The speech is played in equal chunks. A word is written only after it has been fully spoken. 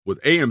With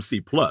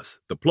AMC Plus,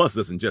 the plus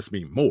doesn't just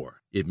mean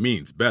more, it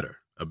means better.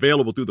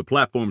 Available through the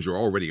platforms you're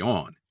already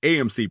on,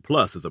 AMC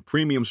Plus is a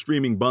premium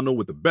streaming bundle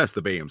with the best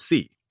of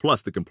AMC,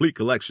 plus the complete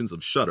collections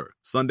of Shudder,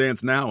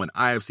 Sundance Now, and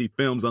IFC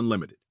Films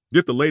Unlimited.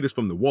 Get the latest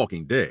from The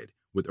Walking Dead,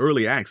 with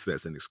early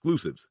access and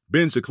exclusives.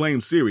 Binge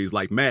acclaimed series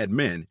like Mad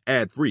Men,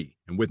 ad-free,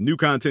 and with new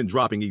content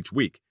dropping each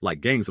week, like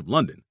Gangs of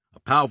London,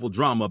 a powerful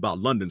drama about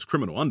London's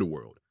criminal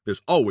underworld.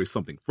 There's always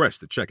something fresh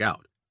to check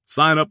out.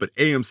 Sign up at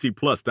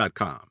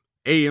amcplus.com.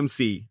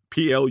 AMCPLUS.com.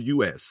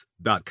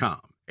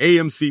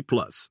 AMC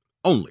Plus.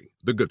 Only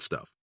the good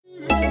stuff.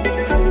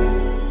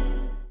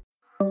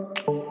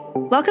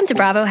 Welcome to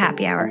Bravo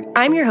Happy Hour.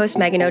 I'm your host,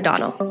 Megan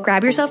O'Donnell.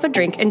 Grab yourself a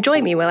drink and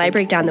join me while I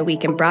break down the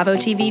week in Bravo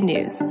TV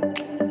news.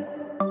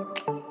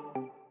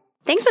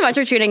 Thanks so much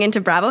for tuning into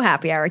Bravo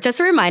Happy Hour. Just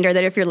a reminder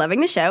that if you're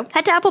loving the show,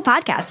 head to Apple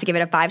Podcasts to give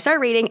it a 5-star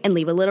rating and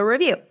leave a little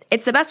review.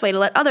 It's the best way to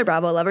let other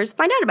Bravo lovers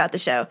find out about the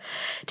show.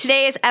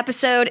 Today's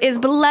episode is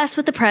blessed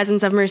with the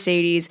presence of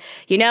Mercedes.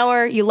 You know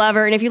her, you love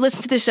her, and if you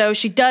listen to the show,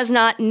 she does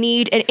not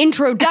need an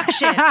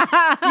introduction. You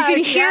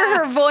can hear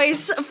her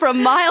voice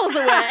from miles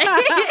away.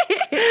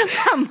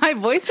 My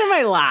voice or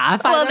my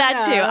laugh? Well,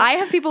 that too. I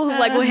have people who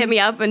will hit me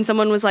up and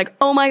someone was like,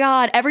 oh my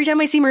God, every time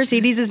I see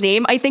Mercedes'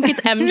 name, I think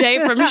it's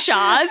MJ from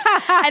Shaw's.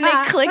 And they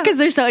click because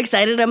they're so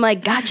excited. I'm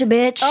like, gotcha,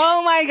 bitch.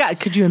 Oh my God.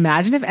 Could you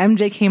imagine if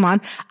MJ came on?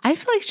 I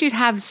feel like she'd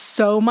have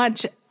so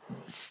much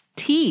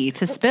tea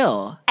to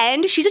spill.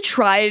 And she's a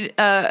tried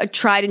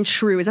and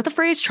true. Is that the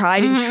phrase?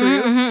 Tried and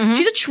true? Mm-hmm.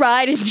 She's a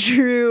tried and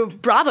true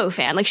Bravo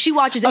fan. Like, she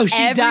watches every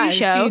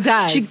show. She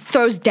does. She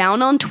throws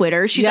down on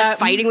Twitter. She's like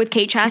fighting with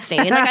Kate Chastain.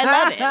 Like, I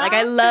love it. Like,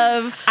 I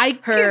love I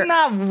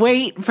cannot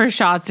wait for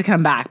Shaw's to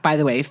come back, by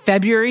the way.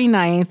 February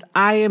 9th.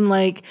 I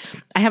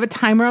have a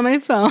timer on my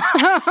phone.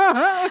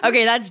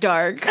 Okay, that's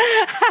dark.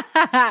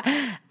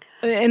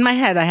 In my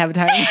head, I have a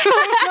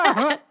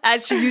timer.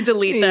 As you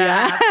delete the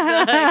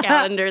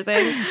calendar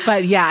thing.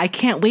 But yeah, I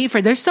can't wait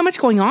there's so much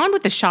going on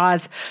with the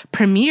Shaw's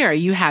premiere.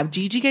 You have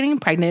Gigi getting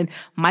pregnant,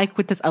 Mike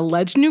with this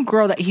alleged new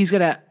girl that he's going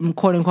to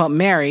quote unquote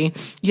marry.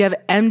 You have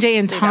MJ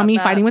and Tommy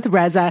fighting with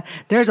Reza.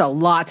 There's a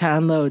lot to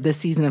unload this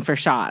season for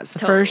Shaw's,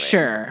 for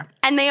sure.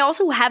 And they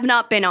also have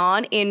not been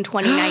on in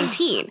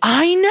 2019.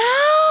 I know!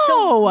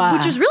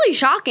 Which is really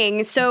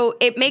shocking. So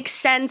it makes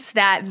sense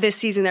that this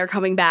season they're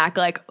coming back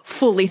like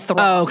fully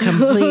throttled. Oh,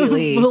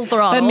 completely. Full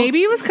throttle. But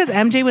maybe it was because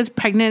MJ was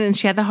pregnant and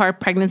she had the hard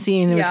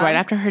pregnancy and it was right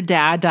after her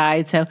dad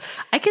died. So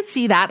I could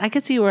see that. I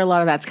could see where a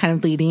lot of that's kind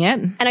of leading it.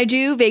 And I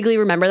do vaguely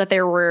remember that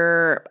there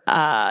were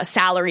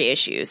salary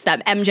issues,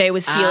 that MJ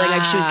was feeling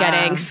like she was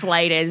getting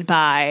slighted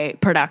by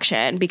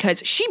production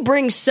because she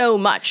brings so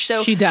much.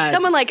 So she does.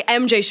 Someone like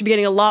MJ should be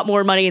getting a lot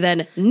more money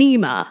than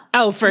Nima.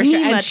 Oh, for sure.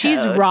 And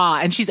she's raw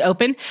and she's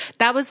open.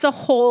 That was the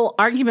whole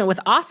argument with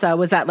Asa,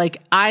 was that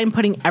like, I'm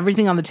putting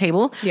everything on the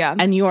table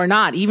and you are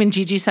not. Even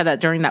Gigi said that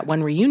during that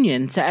one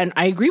reunion. So, and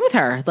I agree with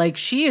her. Like,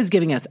 she is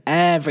giving us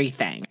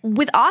everything.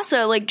 With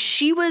Asa, like,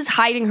 she was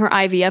hiding her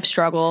IVF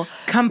struggle.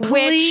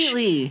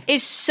 Completely. Which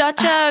is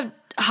such a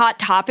hot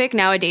topic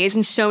nowadays,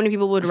 and so many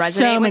people would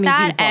resonate with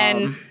that. People.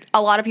 And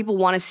a lot of people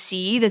want to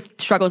see the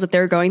struggles that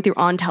they're going through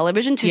on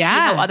television to see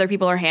how other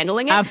people are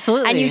handling it.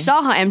 Absolutely. And you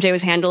saw how MJ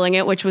was handling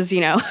it, which was,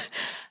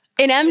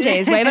 in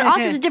MJ's way, but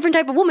Asa's a different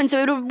type of woman. So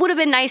it would have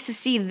been nice to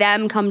see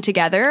them come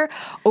together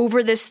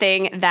over this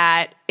thing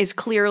that is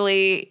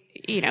clearly,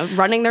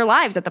 running their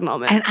lives at the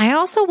moment. And I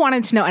also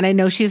wanted to know, and I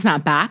know she's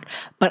not back,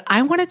 but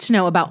I wanted to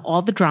know about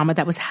all the drama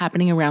that was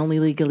happening around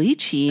Lily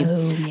Galici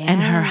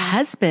and her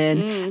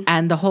husband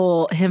and the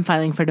whole him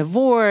filing for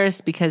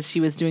divorce because she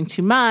was doing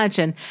too much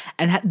and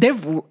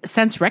they've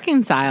since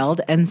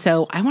reconciled. And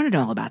so I want to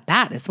know all about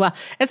that as well.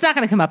 It's not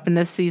going to come up in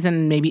this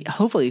season. Maybe,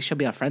 hopefully she'll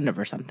be a friend of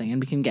or something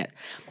and we can get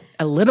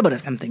a little bit of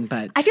something,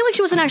 but I feel like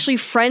she wasn't actually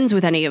friends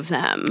with any of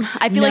them.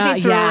 I feel like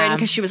they threw her in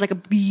because she was like a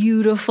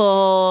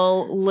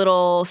beautiful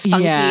little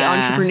spunky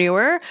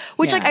entrepreneur,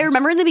 which like I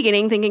remember in the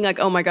beginning thinking like,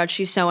 oh my God,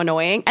 she's so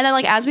annoying. And then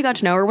like as we got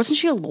to know her, wasn't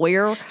she a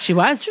lawyer? She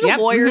was. She was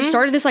a lawyer,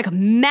 started this like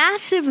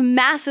massive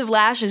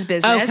lashes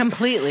business. Oh,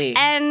 completely.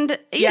 And,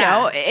 you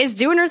know, is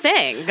doing her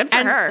thing. Good for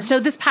her.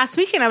 So this past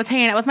weekend I was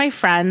hanging out with my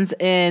friends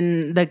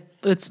in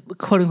it's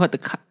quote unquote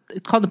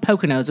it's called the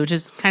Poconos, which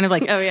is kind of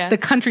like the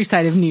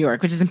countryside of New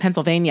York, which is in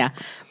Pennsylvania.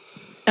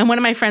 And one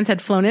of my friends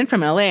had flown in from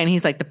LA and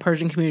he's like, the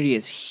Persian community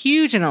is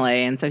huge in LA.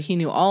 And so he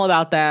knew all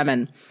about them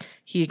and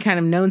he kind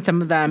of known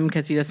some of them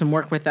because he does some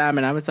work with them.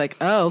 And I was like,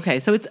 oh, okay.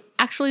 So it's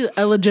actually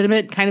a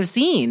legitimate kind of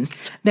scene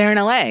there in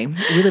LA.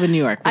 We live in New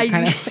York.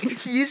 I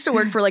used to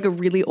work for like a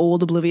really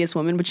old oblivious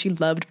woman, but she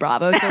loved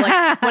Bravo. So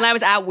like when I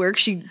was at work,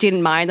 she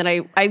didn't mind that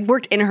I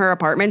worked in her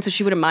apartment. So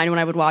she wouldn't mind when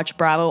I would watch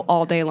Bravo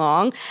all day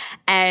long.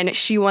 And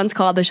she once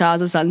called the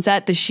Shahs of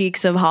Sunset the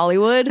Sheiks of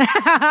Hollywood. She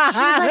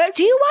was like,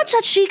 do you watch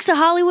that Sheiks of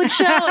Hollywood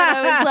show? And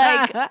I was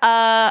like,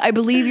 I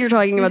believe you're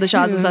talking about the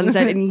Shahs of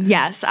Sunset. And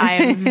yes, I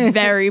am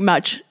very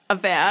much a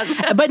fan.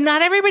 But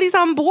not everybody's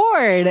on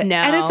board. No.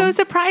 And it's so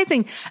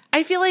surprising.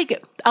 I feel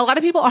like a lot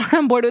of people are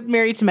on board with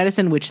Married to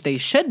Medicine, which they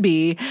should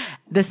be.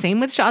 The same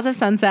with Shahs of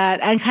Sunset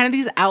and kind of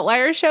these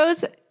outlier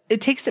shows.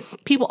 it takes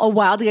people a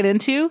while to get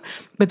into,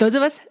 but those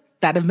of us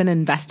that have been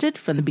invested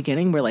from the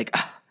beginning, we're like,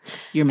 oh,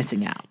 you're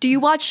missing out. Do you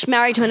watch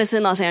Married to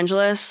Medicine Los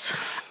Angeles?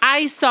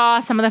 I saw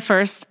some of the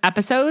first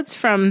episodes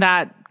from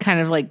that kind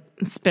of like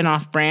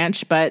spin-off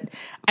branch, but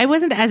I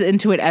wasn't as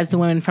into it as the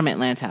women from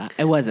Atlanta.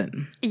 I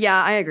wasn't.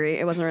 Yeah, I agree.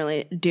 It wasn't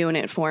really doing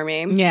it for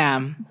me.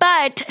 Yeah.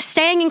 But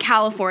staying in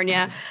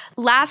California,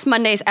 last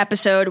Monday's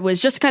episode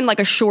was just kind of like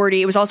a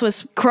shorty. It was also a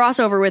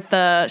crossover with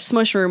the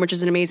Smush Room, which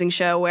is an amazing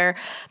show where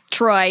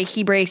Troy,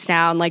 he breaks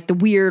down like the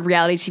weird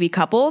reality TV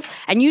couples,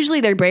 and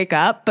usually they break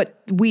up, but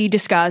we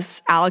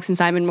discuss Alex and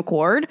Simon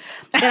McCord.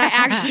 And I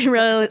actually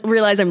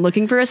realized I'm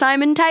looking for a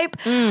Simon type,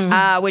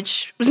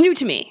 which was new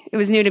to me. It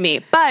was new to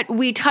me. But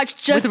we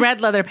touched just... With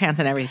red leather pants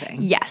and everything.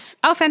 Yes.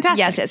 Oh,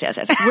 fantastic.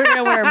 Yes. We're going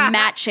to wear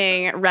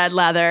matching red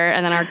leather,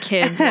 and then our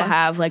kids will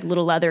have like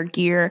little leather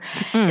gear.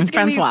 It's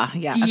Francois.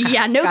 Yeah.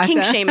 Yeah, no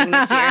kink shaming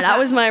this year. That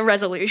was my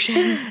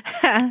resolution.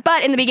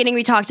 But in the beginning,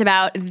 we talked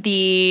about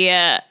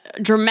the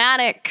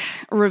dramatic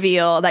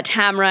reveal that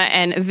Tamra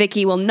and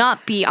Vicky will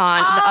not be on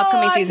the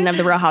upcoming season of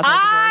The Real Housewives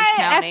of Orange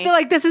County. I feel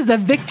like this is a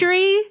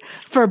victory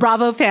for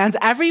Bravo fans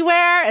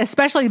everywhere,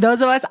 especially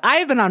those of us.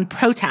 I've been on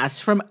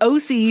protest from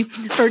OC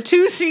for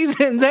 2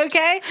 seasons,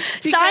 okay?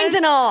 Signs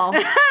and all.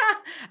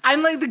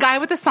 I'm like the guy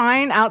with the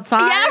sign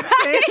outside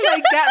saying,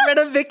 like, get rid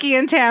of Vicky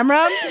and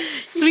Tamra.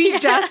 Sweet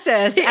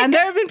justice. And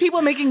there have been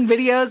people making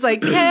videos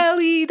like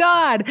Kelly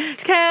Dodd,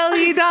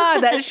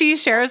 that she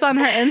shares on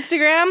her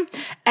Instagram.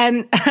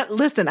 And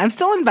listen, I'm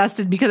still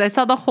invested because I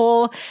saw the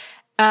whole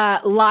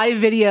live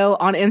video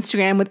on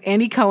Instagram with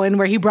Andy Cohen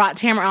where he brought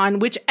Tamra on,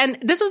 and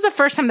this was the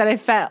first time that I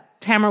felt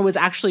Tamra was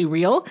actually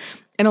real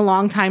in a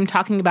long time,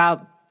 talking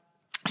about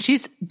she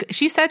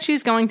said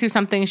she's going through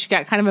something. She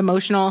got kind of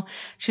emotional.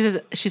 She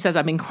says,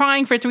 I've been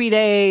crying for 3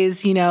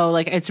 days,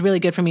 like it's really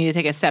good for me to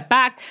take a step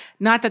back.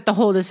 Not that the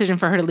whole decision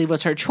for her to leave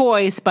was her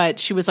choice, but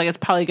she was like, it's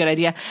probably a good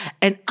idea.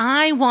 And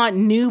I want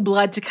new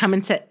blood to come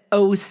into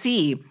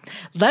OC.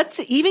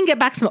 Let's even get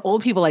back some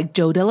old people like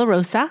Joe De La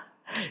Rosa.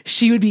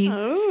 She would be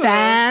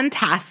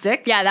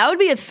fantastic. Yeah, that would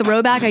be a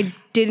throwback I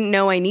didn't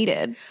know I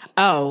needed.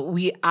 Oh,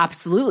 we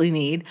absolutely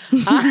need.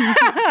 People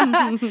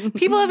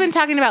have been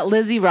talking about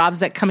Lizzie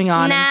Robzak coming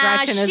on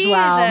and Gretchen as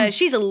well.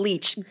 She's a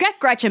leech. Get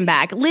Gretchen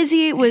back.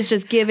 Lizzie was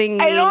just giving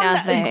me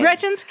nothing.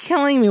 Gretchen's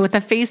killing me with the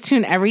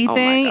Facetune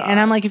everything. And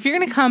I'm like, if you're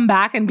going to come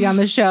back and be on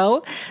the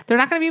show, they're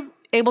not going to be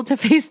able to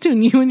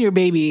Facetune you and your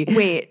baby.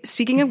 Wait,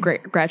 speaking of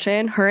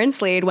Gretchen, her and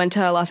Slade went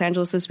to Los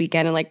Angeles this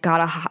weekend and like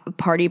got a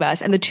party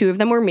bus, and the two of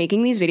them were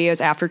making these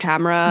videos after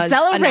Tamra's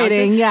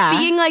celebrating,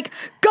 being like,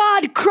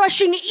 God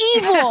crushing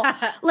evil.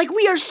 Like,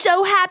 we are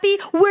so happy.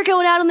 We're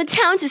going out on the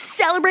town to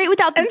celebrate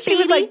without the baby. And she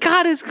was like,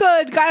 God is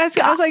good. God is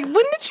good. I was like,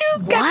 wouldn't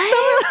you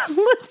get some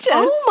religious?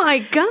 Oh my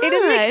God. It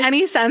didn't make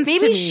any sense to me.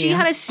 Maybe she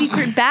had a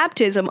secret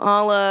baptism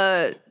a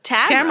la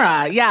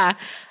Tamra. Yeah.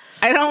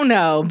 I don't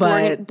know,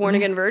 but born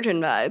again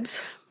virgin vibes.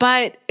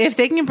 But if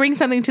they can bring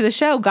something to the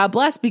show, God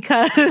bless,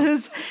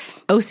 because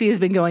OC has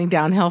been going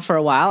downhill for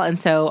a while. And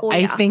so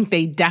I think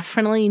they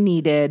definitely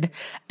needed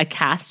a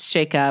cast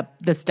shakeup.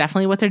 That's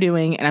definitely what they're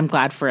doing, and I'm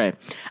glad for it.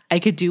 I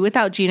could do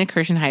without Gina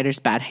Kirschenheiter's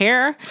bad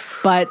hair,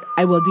 but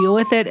I will deal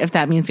with it if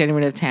that means getting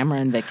rid of Tamra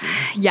and Vicky.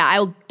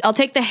 Yeah, I'll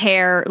take the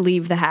hair,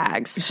 leave the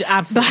hags.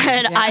 Absolutely.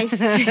 But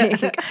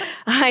yeah.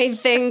 I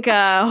think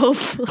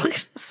hopefully,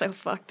 so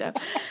fucked up.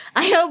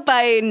 I hope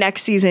by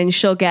next season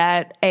she'll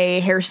get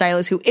a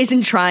hairstylist who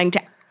isn't trying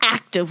to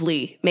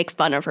actively make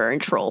fun of her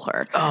and troll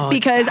her.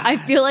 Because I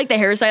feel like the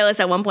hairstylist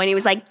at one point, he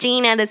was like,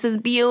 Gina, this is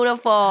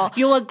beautiful.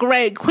 You look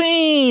great.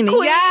 Queen.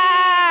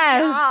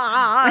 Yes.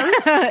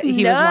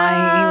 He was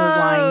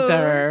lying to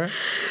her.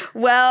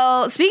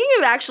 Well, speaking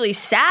of actually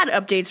sad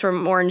updates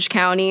from Orange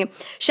County,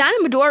 Shannon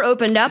Beador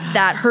opened up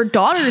that her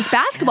daughter's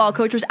basketball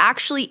coach was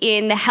actually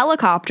in the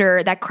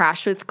helicopter that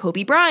crashed with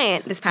Kobe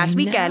Bryant this past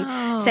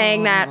weekend,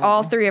 saying that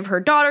all 3 of her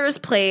daughters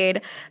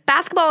played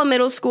basketball in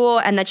middle school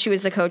and that she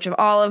was the coach of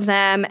all of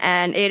them.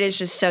 And it is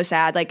just so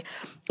sad. Like,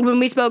 when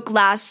we spoke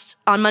last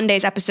on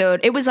Monday's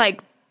episode, it was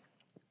like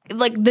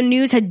the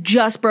news had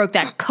just broke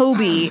that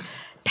Kobe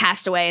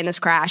passed away in this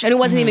crash, and it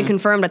wasn't even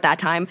confirmed at that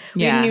time.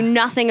 We knew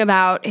nothing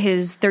about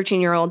his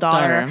 13-year-old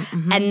daughter.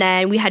 And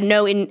then we had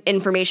no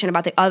information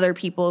about the other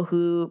people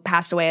who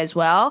passed away as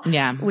well,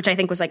 which I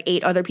think was like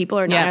 8 other people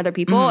or 9 other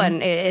people.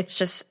 And it's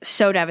just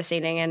so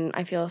devastating, and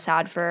I feel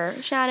sad for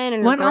Shannon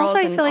and her girls. Also,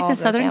 I feel like the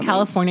Southern families.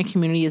 California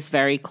community is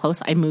very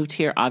close. I moved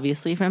here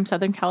obviously from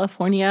Southern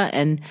California,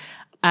 and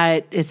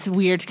it's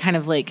weird to kind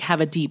of like have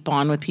a deep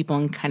bond with people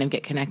and kind of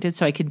get connected.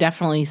 So I could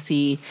definitely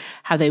see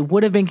how they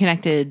would have been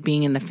connected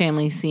being in the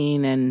family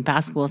scene and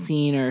basketball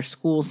scene or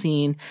school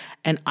scene.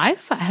 And I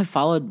have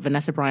followed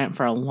Vanessa Bryant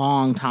for a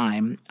long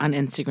time on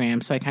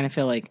Instagram. So I kind of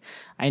feel like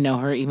I know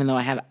her, even though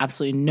I have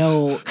absolutely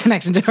no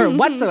connection to her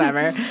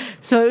whatsoever.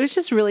 So it was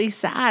just really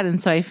sad.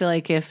 And so I feel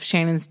like if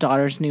Shannon's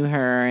daughters knew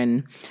her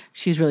and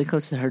she's really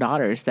close to her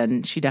daughters,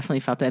 then she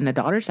definitely felt it. And the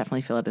daughters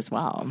definitely feel it as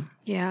well.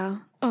 Yeah.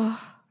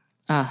 Oh.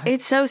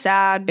 It's so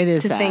sad to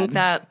think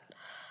that,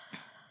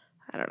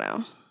 I don't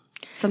know.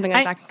 Something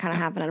like that can kind of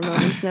happen at a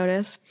moment's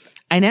notice.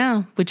 I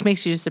know, which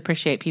makes you just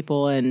appreciate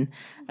people and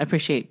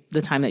appreciate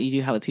the time that you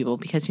do have with people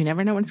because you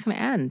never know when it's going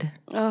to end.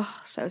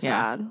 Oh, so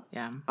sad.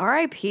 Yeah.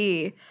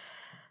 R.I.P.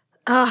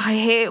 Oh, I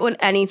hate when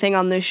anything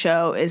on this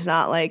show is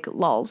not like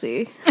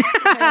lolsy.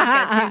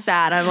 I get too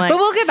sad. I'm like, but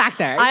we'll get back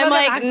there. I'm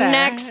like,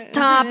 next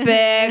topic.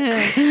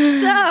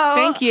 So,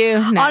 thank you.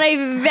 Next. On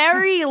a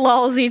very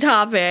lolsy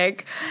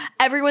topic,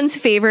 everyone's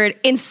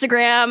favorite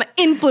Instagram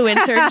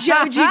influencer,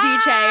 Joe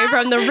Giudice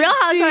from the Real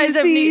Housewives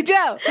of New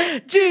York.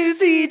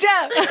 Juicy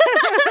Joe.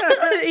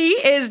 He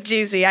is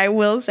juicy. I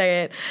will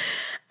say it.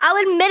 I'll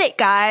admit it,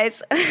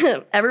 guys.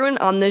 Everyone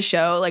on this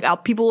show, like,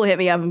 people will hit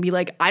me up and be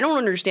like, I don't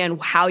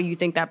understand how you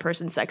think that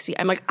person's sexy.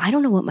 I'm like, I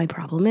don't know what my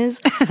problem is.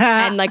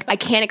 And, like, I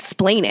can't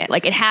explain it.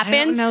 Like, it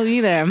happens. I don't know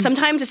either.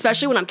 Sometimes,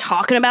 especially when I'm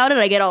talking about it,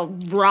 I get all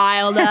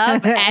riled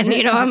up and,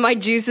 you know, my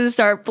juices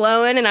start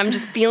flowing and I'm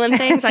just feeling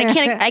things. I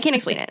can't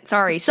explain it.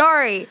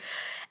 Sorry.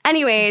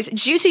 Anyways,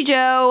 Juicy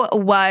Joe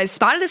was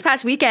spotted this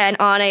past weekend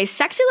on a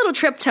sexy little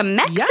trip to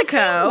Mexico. Yes,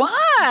 it was.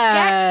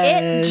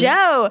 Get it,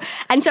 Joe.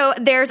 And so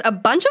there's a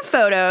bunch of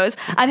photos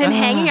of him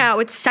hanging out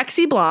with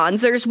sexy blondes.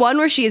 There's one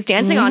where she is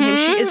dancing on him.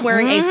 She is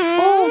wearing a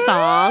full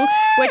thong,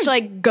 which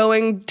go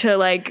to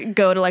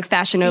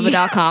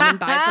fashionova.com and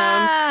buy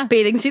some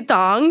bathing suit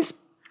thongs.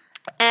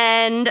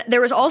 And there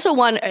was also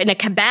one in a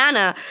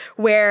cabana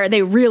where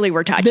they really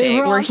were touching,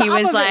 where he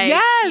was like,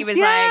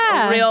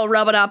 real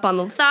rubbing up on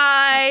the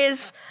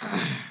thighs.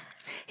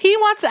 He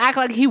wants to act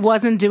like he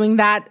wasn't doing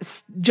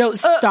that. Joe,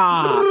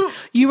 stop.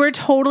 You were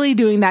totally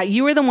doing that.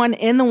 You were the one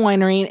in the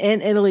winery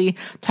in Italy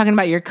talking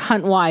about your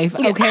cunt wife.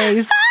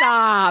 Okay,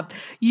 stop.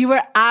 You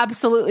were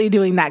absolutely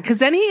doing that. Because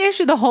then he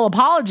issued the whole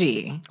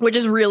apology. Which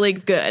is really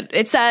good.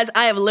 It says,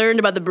 I have learned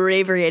about the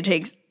bravery it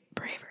takes.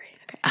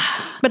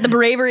 But the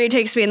bravery it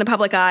takes to be in the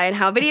public eye and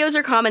how videos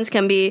or comments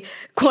can be,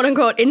 quote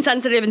unquote,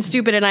 insensitive and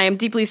stupid, and I am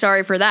deeply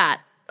sorry for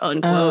that.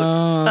 Unquote.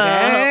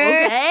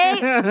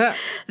 Okay.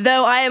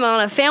 Though I am on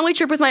a family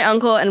trip with my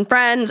uncle and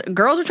friends,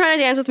 girls were trying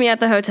to dance with me at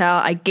the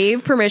hotel. I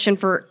gave permission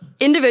for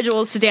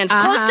individuals to dance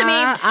close to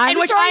me, in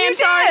which I am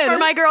sorry for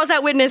my girls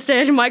that witnessed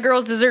it. My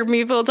girls deserve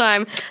me full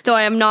time, though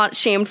I am not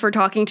shamed for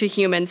talking to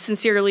humans.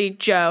 Sincerely,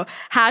 Joe.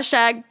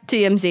 Hashtag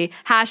TMZ.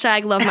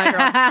 Hashtag love my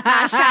girls.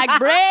 Hashtag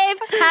brave.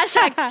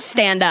 Hashtag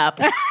stand up.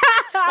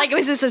 Like,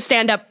 was this a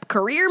stand up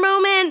career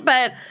moment?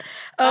 But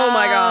oh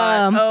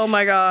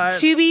my God.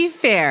 To be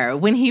fair,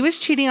 when he was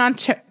cheating on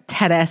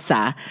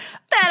Teresa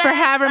for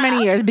however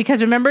many years,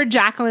 because remember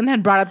Jacqueline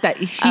had brought up that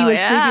he was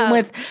sleeping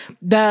with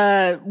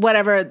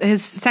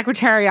his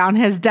secretary on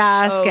his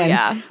desk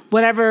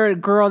whatever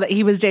girl that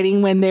he was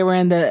dating when they were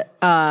in the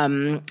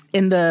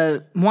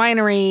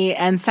winery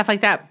and stuff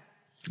like that.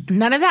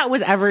 None of that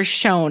was ever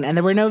shown, and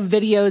there were no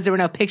videos, there were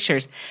no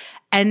pictures.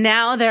 And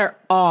now there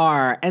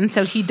are. And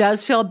so he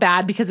does feel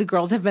bad because the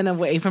girls have been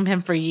away from him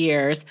for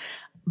years.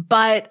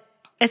 But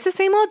it's the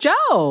same old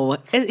Joe.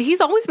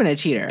 He's always been a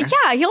cheater.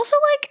 Yeah, he also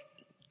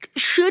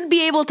should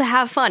be able to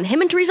have fun.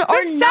 Him and Teresa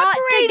are not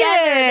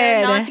together.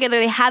 They're not together.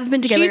 They have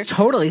been together. She's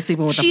totally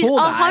sleeping with the pool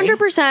guy. She's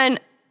 100%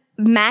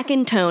 Mac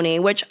and Tony,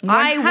 which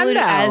I would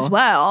as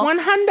well.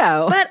 100.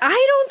 But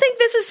I don't think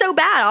this is so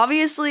bad.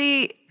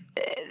 Obviously,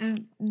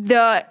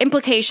 the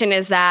implication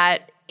is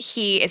that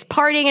he is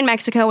partying in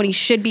Mexico and he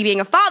should be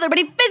being a father, but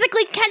he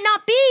physically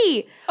cannot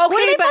be.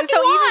 Okay, but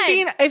so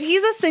even if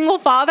he's a single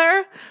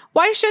father,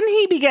 why shouldn't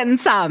he be getting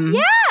some?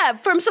 Yeah,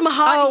 from some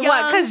hot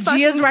young. Because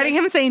Gia's writing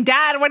him saying,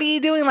 Dad, what are you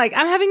doing? Like,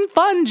 I'm having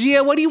fun,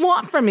 Gia. What do you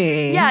want from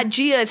me? Yeah,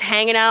 Gia's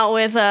hanging out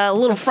with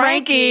little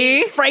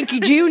Frankie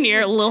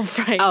Jr., little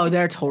Frankie. Oh,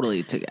 they're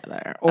totally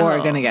together or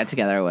going to get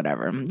together or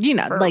whatever. You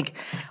know, like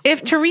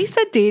if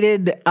Teresa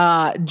dated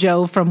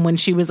Joe from when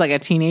she was like a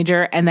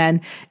teenager and then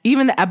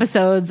even the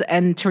episodes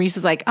and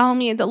Teresa's like, oh,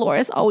 me and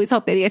Dolores always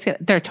hope they get together.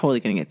 They're totally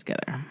going to get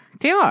together.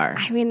 They are.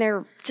 I mean,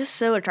 they're just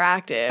so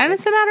attractive. And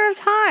it's a matter of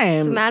time.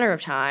 It's a matter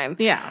of time.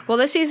 Yeah. Well,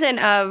 this season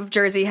of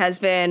Jersey has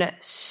been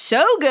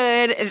so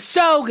good.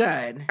 So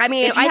good. I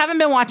mean, if you haven't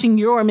been watching,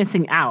 you're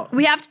missing out.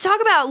 We have to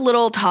talk about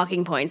little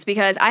talking points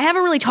because I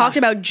haven't really talked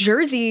about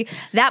Jersey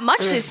that much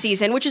this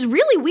season, which is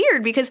really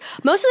weird because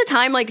most of the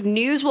time,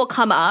 news will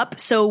come up,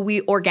 so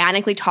we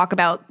organically talk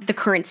about the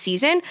current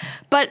season.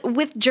 But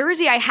with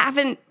Jersey, I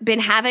haven't been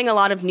having a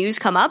lot of news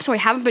come up, so I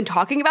haven't been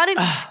talking about it.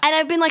 And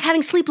I've been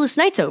having sleepless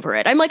nights over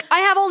it. I'm like, I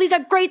have all these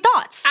great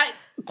thoughts.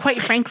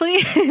 Quite frankly,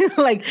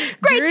 Jersey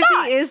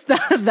is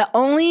the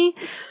only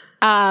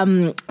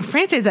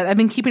franchise that I've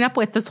been keeping up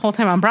with this whole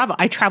time on Bravo.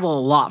 I travel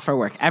a lot for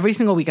work. Every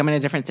single week I'm in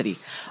a different city.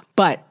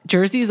 But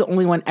Jersey is the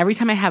only one. Every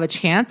time I have a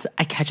chance,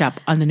 I catch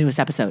up on the newest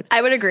episode.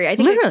 I would agree. I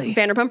think literally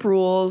Vanderpump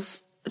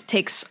Rules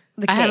takes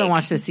the cake. I haven't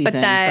watched this season. But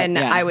then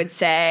I would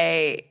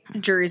say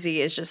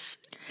Jersey is just...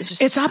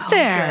 It's so up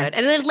there. Good.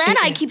 And Atlanta,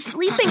 I keep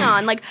sleeping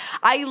on.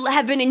 I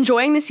have been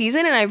enjoying the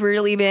season, and I've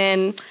really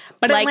been.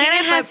 But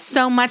Atlanta has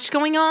so much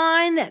going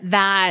on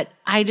that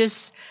I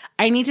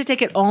I need to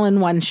take it all in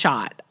one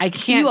shot. I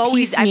can't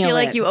I feel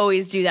like you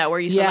always do that where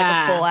you spend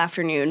like a full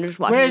afternoon just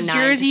watching. Whereas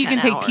Jersey, you can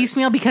take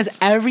piecemeal because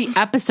every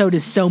episode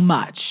is so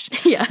much.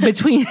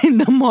 Between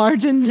the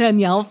Marge and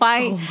Danielle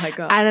fight, oh my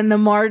God, and then the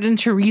Marge and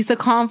Teresa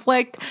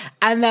conflict,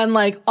 and then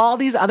like all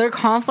these other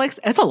conflicts,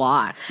 it's a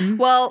lot.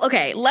 Well,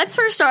 okay, let's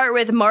first start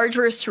with Marge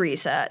versus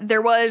Teresa.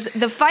 There was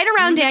the fight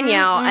around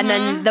Danielle, and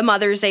then the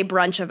Mother's Day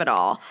brunch of it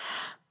all.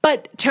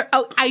 But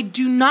I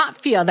do not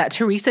feel that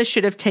Teresa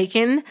should have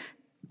taken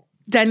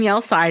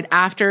Danielle's side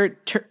after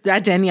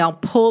that Danielle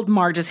pulled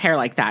Marge's hair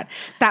like that.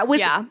 That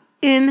was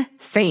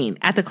insane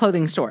at the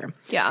clothing store.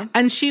 Yeah.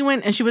 And she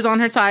went and she was on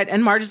her side,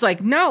 and Marge is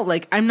like, no,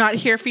 like, I'm not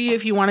here for you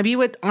if you want to be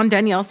on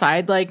Danielle's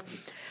side. Like,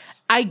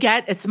 I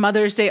get it's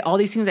Mother's Day, all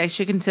these things I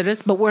should consider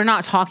this, but we're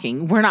not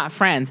talking. We're not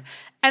friends.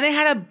 And they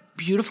had a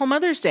beautiful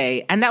Mother's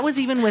Day. And that was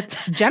even with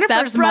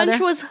Jennifer's mother. That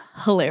brunch was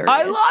hilarious.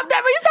 I loved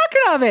every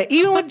second of it.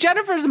 Even with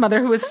Jennifer's mother,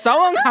 who was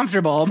so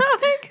uncomfortable.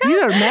 These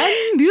are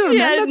men? These are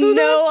men that do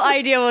no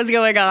idea what was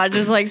going on.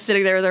 Just like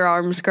sitting there with their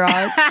arms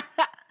crossed.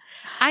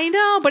 I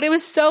know, but it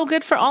was so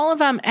good for all of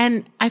them.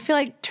 And I feel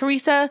like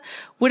Teresa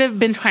would have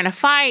been trying to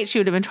fight. She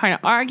would have been trying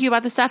to argue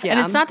about the stuff. And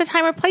it's not the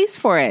time or place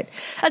for it.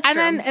 That's true.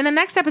 Then in the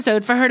next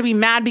episode, for her to be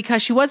mad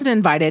because she wasn't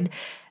invited,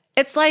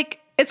 it's like,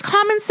 it's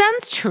common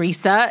sense,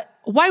 Teresa.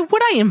 Why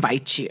would I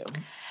invite you?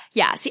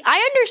 Yeah, see, I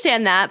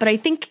understand that, but I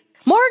think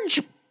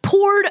Marge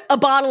poured a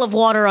bottle of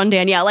water on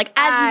Danielle. Like,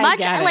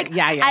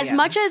 as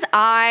much as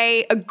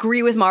I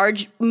agree with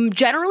Marge,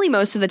 generally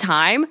most of the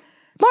time,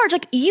 Marge,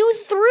 like, you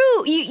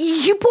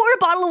poured a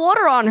bottle of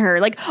water on her.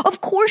 Like, of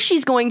course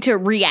she's going to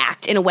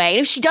react in a way. And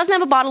if she doesn't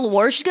have a bottle of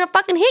water, she's going to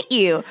fucking hit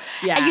you.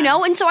 Yeah. You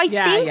know? And so I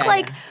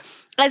think,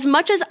 as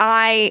much as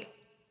I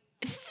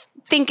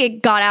think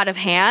it got out of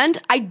hand,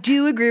 I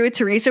do agree with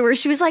Teresa where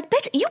she was like,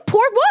 bitch, you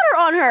poured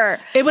water on her.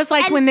 It was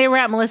like when they were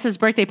at Melissa's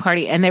birthday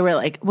party and they were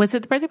like, was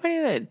it the birthday party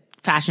or the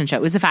fashion show?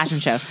 It was the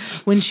fashion show.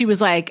 When she was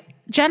like,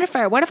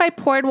 Jennifer, what if I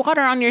poured water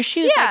on your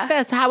shoes like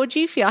this? How would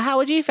you feel? How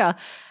would you feel?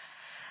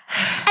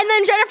 And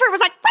then Jennifer was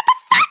like, what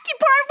the fuck? You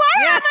poured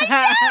water on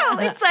my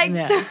shoe. It's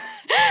like...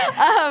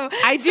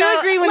 I do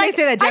agree when they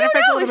say that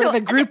Jennifer's a little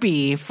bit of a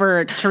groupie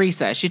for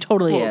Teresa. She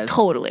totally is.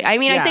 Totally. I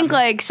mean, I think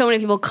like so many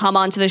people come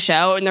onto the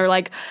show and they're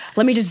like,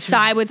 let me just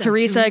side with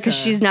Teresa because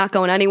she's not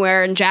going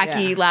anywhere. And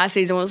Jackie last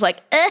season was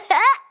like,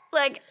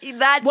 like,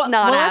 that's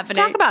not happening. Let's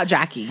talk about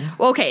Jackie.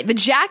 Okay, the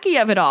Jackie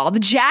of it all. The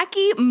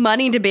Jackie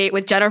money debate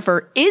with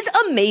Jennifer is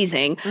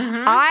amazing.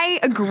 I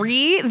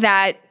agree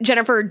that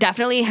Jennifer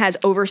definitely has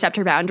overstepped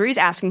her boundaries,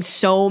 asking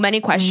so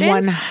many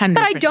questions. 100%.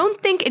 But I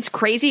don't think it's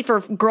crazy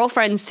for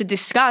girlfriends to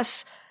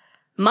discuss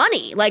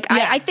money. Like,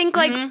 I think,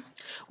 like,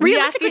 we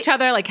ask each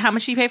other, like, how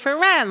much you pay for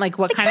rent? Like,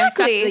 what kind of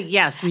stuff? Like,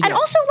 yes, we do. And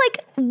also,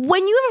 like,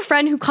 when you have a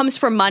friend who comes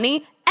from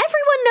money,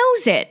 everyone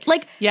knows it.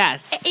 Like,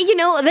 yes, you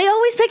know, they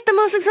always pick the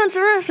most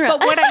expensive restaurant.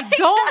 But what I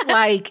don't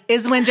like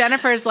is when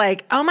Jennifer's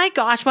like, oh my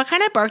gosh, what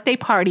kind of birthday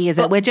party is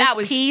it? With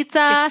just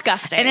pizza?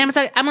 Disgusting.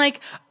 And I'm like,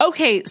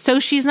 okay, so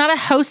she's not a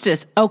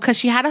hostess. Oh, because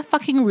she had a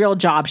fucking real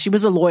job. She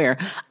was a lawyer.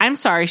 I'm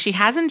sorry. She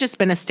hasn't just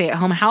been a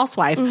stay-at-home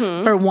housewife,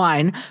 for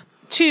one.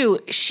 Two,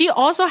 she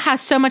also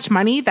has so much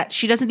money that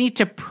she doesn't need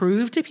to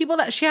prove to people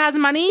that she has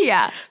money.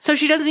 Yeah. So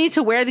she doesn't need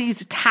to wear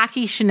these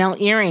tacky Chanel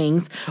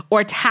earrings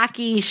or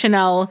tacky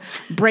Chanel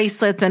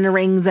bracelets and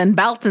rings and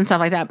belts and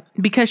stuff like that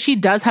because she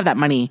does have that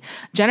money.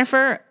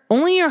 Jennifer,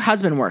 only your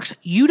husband works.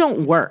 You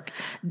don't work.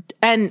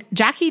 And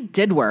Jackie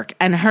did work.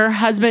 And her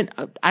husband,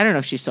 I don't know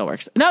if she still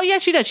works. No, yeah,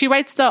 she does. She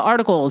writes the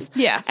articles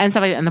and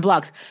stuff like that and the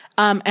blogs.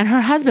 And her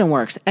husband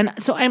works. And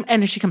so,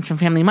 and she comes from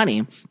family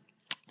money.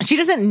 She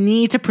doesn't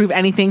need to prove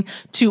anything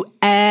to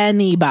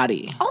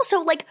anybody. Also,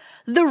 like,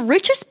 the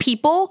richest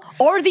people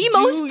are the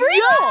most frugal.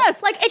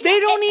 Yes. Like, they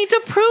don't need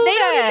to prove They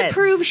don't need to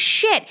prove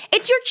shit.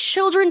 It's your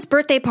children's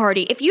birthday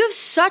party. If you have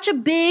such a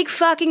big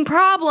fucking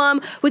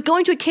problem with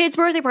going to a kid's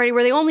birthday party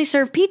where they only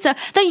serve pizza,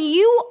 then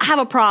you have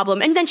a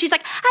problem. And then she's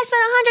like, I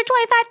spent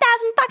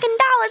 $125,000 fucking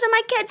dollars on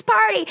my kid's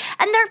party,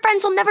 and their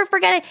friends will never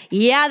forget it.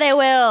 Yeah, they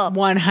will.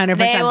 100%.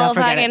 They will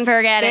fucking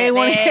forget it. They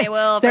will forget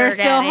it. They're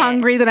still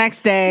hungry the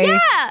next day.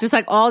 Yeah. Just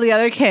like all the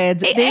other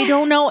kids. They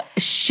don't know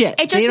shit.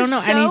 It just they don't know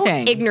so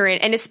anything.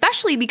 Ignorant, and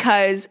especially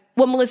because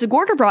what Melissa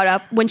Gorga brought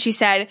up when she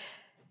said,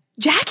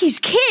 Jackie's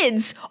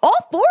kids, all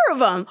 4 of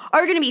them,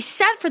 are going to be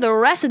set for the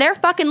rest of their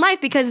fucking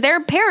life because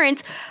their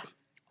parents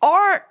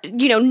are,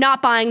 you know,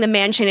 not buying the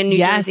mansion in New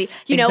Jersey.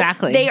 You know,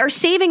 they are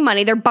saving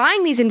money. They're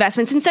buying these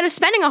investments instead of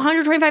spending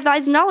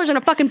 $125,000 on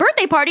a fucking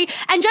birthday party.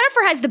 And Jennifer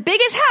has the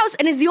biggest house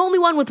and is the only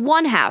one with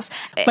one house.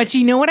 But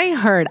you know what I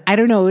heard? I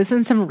don't know. It was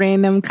in some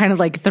random kind of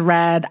like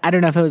thread. I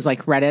don't know if it was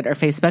like Reddit or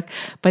Facebook,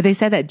 but they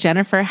said that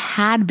Jennifer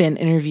had been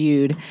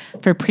interviewed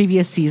for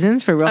previous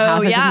seasons for Real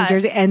Housewives of New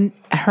Jersey, and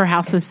her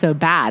house was so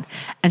bad.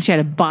 And she had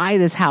to buy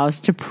this house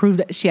to prove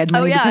that she had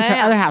money because her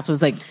other house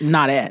was like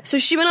not it. So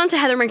she went on to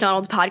Heather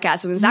McDonald's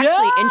podcast and was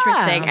actually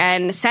interesting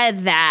and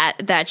said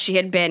that she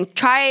had been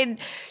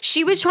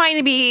she was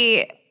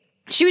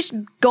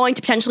going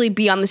to potentially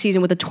be on the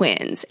season with the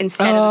twins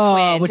instead of the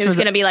twins. It was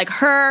going to be like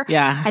her.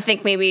 Yeah. I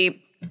think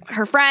maybe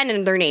her friend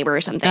and their neighbor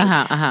or something.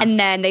 And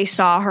then they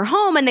saw her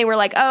home and they were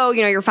like, oh,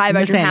 your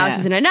 5-bedroom house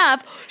isn't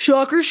enough.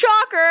 Shocker,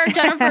 shocker.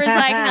 Jennifer's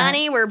like,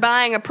 honey, we're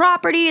buying a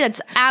property that's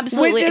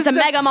absolutely, it's a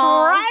mega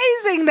mall.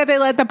 Surprising that they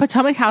let the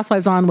Potomac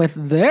Housewives on with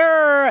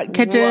their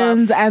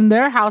kitchens and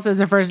their houses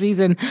the first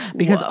season,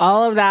 because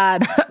all of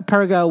that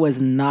Pergo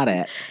was not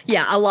it.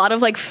 Yeah, a lot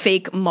of like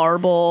fake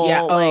marble.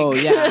 Yeah.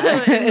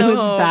 It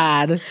was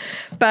bad.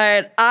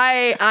 But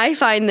I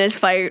find this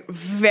fight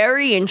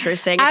very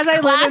interesting. As I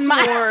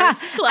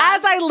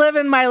live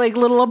in my like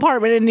little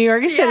apartment in New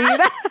York City,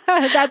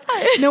 that's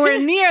nowhere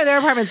near their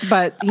apartments,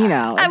 but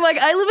I'm like,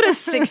 I live in a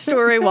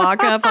 6-story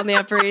walk up on the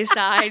Upper East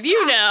Side.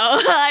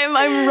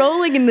 I'm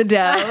rolling in the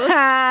dough.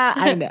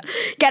 I know.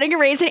 Getting a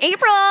raise in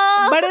April.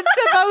 But it's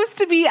supposed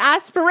to be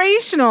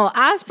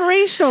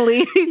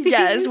aspirationally.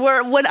 Yes,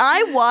 when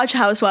I watch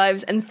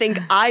Housewives and think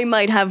I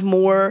might have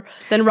more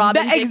than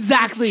Robin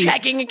exactly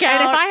checking account.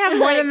 And if I have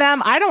more than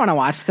them, I don't want to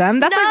watch them.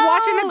 That's like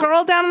watching a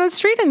girl down on the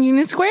street in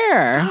Union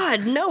Square.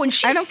 God, no. And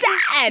she's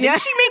sad. Yeah.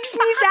 And she makes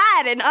me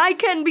sad. And I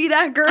can be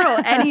that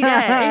girl any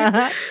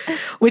day.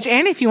 Which,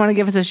 Annie, if you want to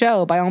give us a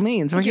show, by all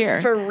means, we're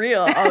here. For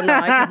real. Oh, no,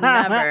 I could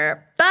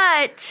never.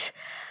 But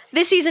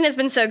this season has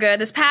been so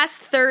good. This past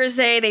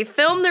Thursday, they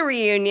filmed the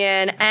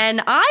reunion,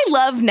 and I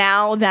love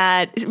now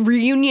that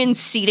reunion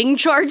seating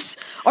charts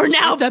are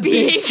now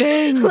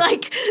being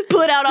like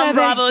put out on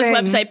Bravo's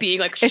website, being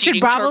like, it should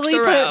probably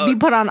be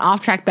put on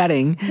off-track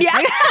betting.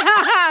 Yeah,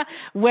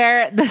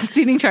 where the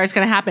seating chart is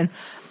going to happen.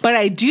 But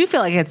I do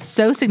feel like it's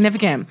so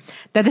significant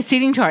that the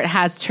seating chart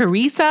has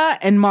Teresa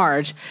and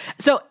Marge.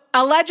 So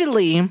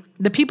allegedly,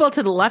 the people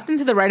to the left and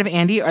to the right of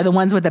Andy are the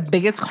ones with the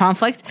biggest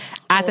conflict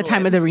at the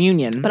time of the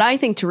reunion. But I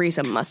think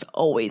Teresa must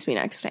always be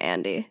next to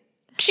Andy.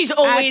 She's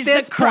always at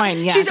this point.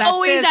 Yeah, she's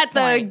always at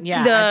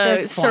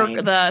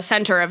the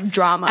center of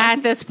drama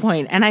at this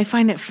point. And I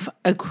find it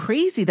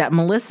crazy that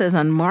Melissa is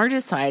on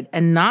Marge's side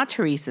and not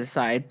Teresa's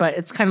side. But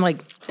it's kind of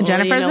like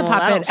Jennifer's a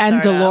puppet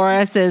and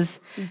Dolores is,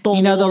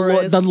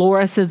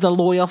 Dolores is the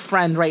loyal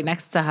friend right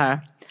next to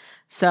her.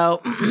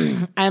 So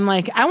I'm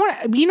like,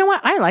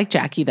 I like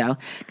Jackie though,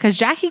 because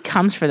Jackie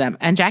comes for them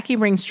and Jackie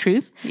brings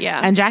truth.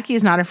 Yeah. And Jackie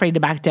is not afraid to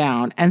back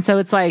down. And so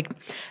it's like,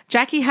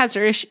 Jackie has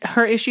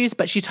her issues,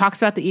 but she talks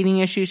about the eating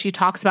issues. She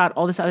talks about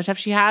all this other stuff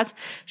she has.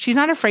 She's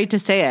not afraid to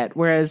say it.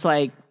 Whereas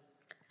like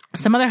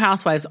some other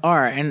housewives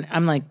are. And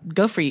I'm like,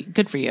 good for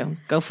you.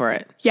 Go for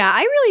it. Yeah.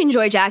 I really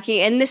enjoy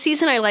Jackie. And this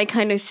season I like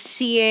kind of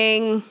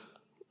seeing,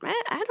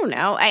 I don't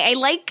know. I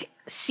like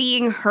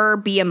seeing her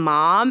be a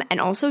mom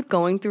and also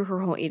going through her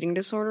whole eating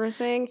disorder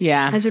thing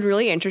has been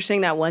really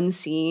interesting. That one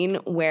scene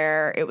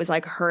where it was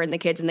like her and the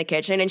kids in the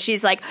kitchen and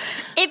she's like,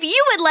 if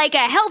you would like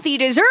a healthy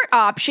dessert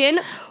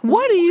option,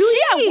 what do you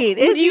eat?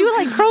 Would you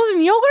like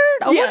frozen yogurt?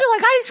 Or would you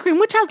like ice cream,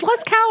 which has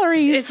less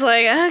calories? It's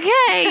like,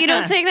 okay, you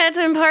don't think that's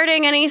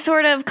imparting any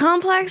sort of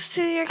complex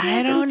to your kids?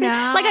 I don't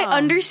know. Like, I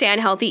understand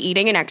healthy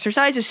eating and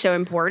exercise is so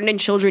important and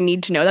children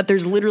need to know that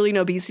there's literally an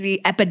obesity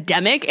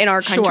epidemic in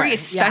our country,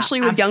 especially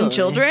with young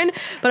children.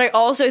 But I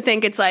also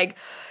think it's like,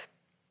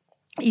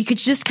 you could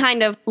just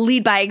kind of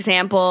lead by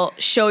example,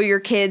 show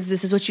your kids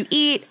this is what you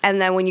eat. And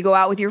then when you go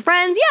out with your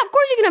friends, of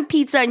course you can have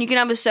pizza and you can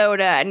have a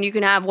soda and you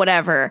can have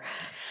whatever.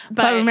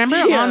 But remember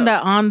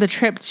on the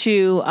trip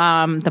to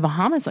the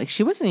Bahamas, like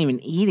she wasn't even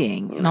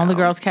eating. And all the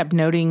girls kept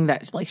noting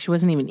that like she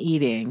wasn't even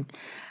eating.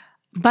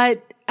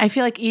 But I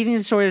feel like eating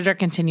disorders are a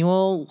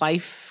continual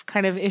life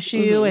kind of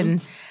issue.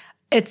 And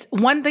it's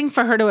one thing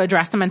for her to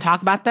address them and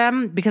talk about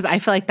them because I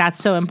feel like that's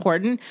so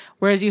important.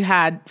 Whereas you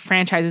had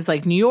franchises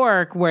like New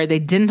York where they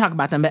didn't talk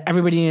about them, but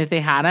everybody knew that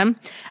they had them.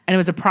 And it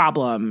was a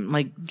problem.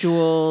 Like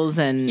Jules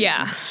and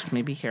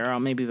maybe Carol,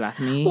 maybe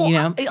Bethany,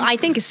 well, I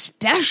think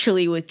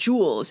especially with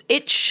Jules,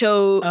 it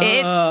showed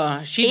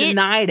she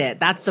denied it.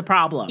 That's the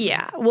problem.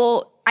 Yeah.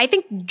 Well, I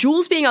think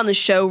Jules being on the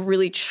show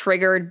really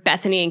triggered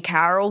Bethany and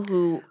Carol,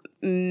 who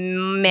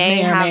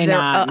may have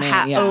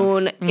their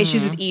own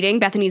issues with eating.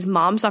 Bethany's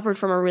mom suffered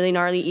from a really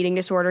gnarly eating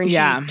disorder, and she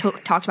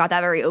talks about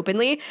that very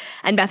openly.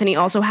 And Bethany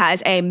also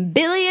has a $1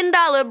 billion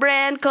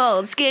brand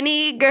called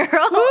Skinny Girl.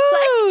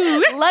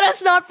 Like, let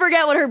us not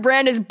forget what her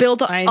brand is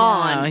built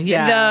on.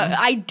 The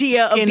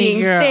idea of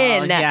being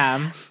thin.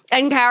 Yeah.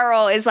 And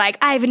Carol is like,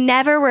 I've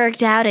never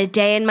worked out a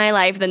day in my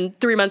life. Then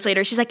 3 months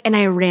later, she's like, and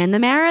I ran the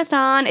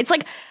marathon. It's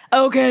like,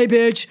 okay,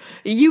 bitch,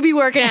 you be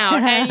working out.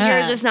 And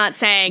you're just not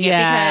saying it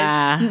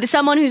because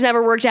someone who's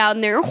never worked out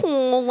in their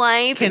whole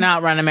life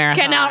cannot run a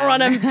marathon. Cannot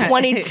run a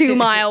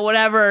 22-mile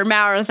whatever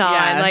marathon.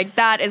 Yes. Like,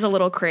 that is a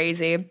little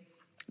crazy.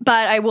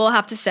 But I will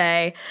have to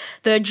say,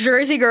 the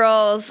Jersey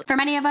girls... For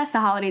many of us,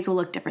 the holidays will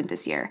look different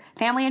this year.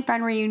 Family and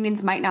friend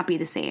reunions might not be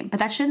the same, but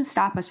that shouldn't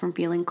stop us from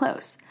feeling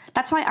close.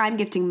 That's why I'm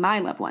gifting my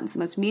loved ones the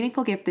most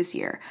meaningful gift this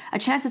year, a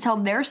chance to tell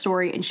their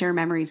story and share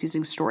memories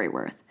using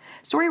Storyworth.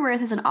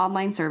 Storyworth is an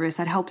online service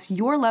that helps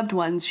your loved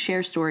ones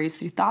share stories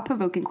through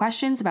thought-provoking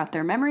questions about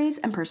their memories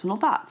and personal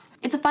thoughts.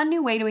 It's a fun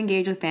new way to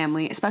engage with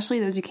family, especially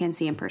those you can't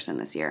see in person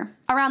this year.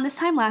 Around this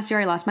time last year,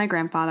 I lost my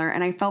grandfather,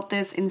 and I felt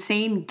this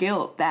insane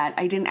guilt that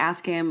I didn't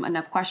ask him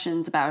enough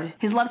questions about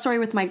his love story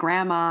with my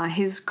grandma,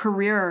 his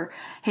career,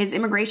 his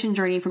immigration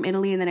journey from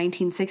Italy in the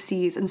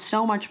 1960s, and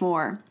so much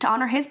more. To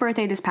honor his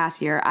birthday this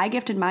past year, I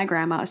gifted my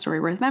grandma a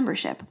Storyworth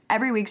membership.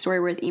 Every week,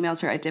 Storyworth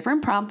emails her a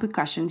different prompt with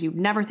questions you'd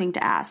never think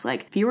to ask,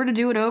 like, if you were to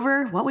do it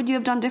over, what would you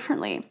have done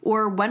differently?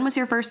 Or when was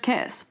your first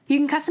kiss? You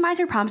can customize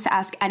your prompts to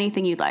ask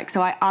anything you'd like,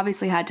 so I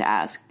obviously had to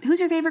ask, who's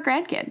your favorite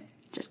grandkid?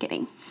 Just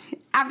kidding.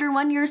 After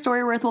 1 year,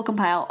 Storyworth will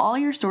compile all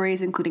your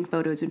stories, including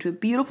photos, into a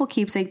beautiful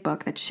keepsake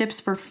book that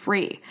ships for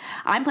free.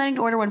 I'm planning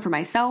to order one for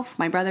myself,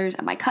 my brothers,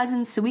 and my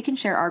cousins so we can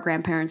share our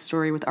grandparents'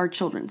 story with our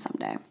children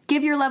someday.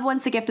 Give your loved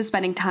ones the gift of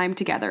spending time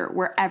together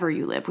wherever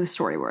you live with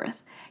Storyworth.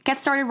 Get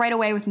started right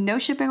away with no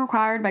shipping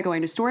required by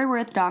going to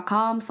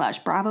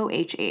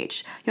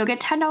storyworth.com/bravohh. You'll get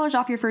 $10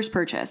 off your first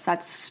purchase.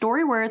 That's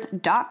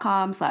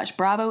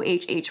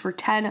storyworth.com/bravohh for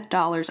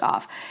 $10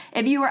 off.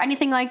 If you are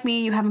anything like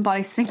me, you haven't bought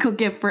a single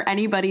gift for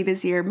anybody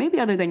this year,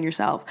 maybe other than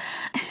yourself.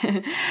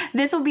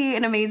 This will be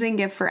an amazing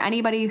gift for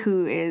anybody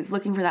who is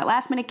looking for that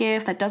last minute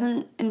gift that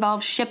doesn't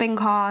involve shipping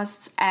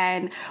costs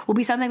and will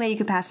be something that you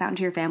can pass down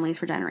to your families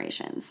for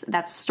generations.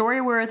 That's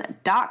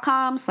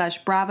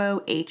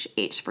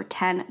storyworth.com/bravohh for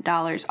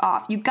 $10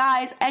 off. You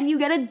guys, and you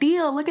get a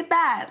deal. Look at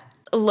that.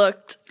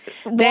 Looked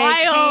they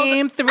wild.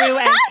 Came through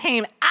and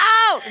came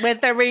out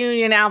with their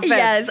reunion outfits.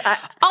 Yes.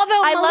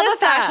 Although I Melissa, love a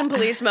fashion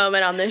police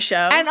moment on this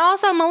show. And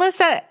also,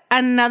 Melissa,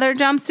 another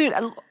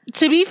jumpsuit.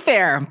 To be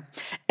fair,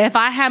 if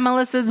I had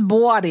Melissa's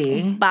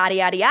body,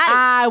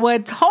 I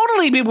would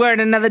totally be wearing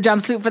another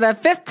jumpsuit for the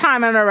 5th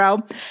time in a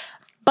row.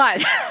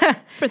 But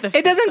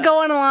it doesn't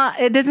go in a lot.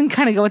 It doesn't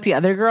kind of go with the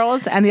other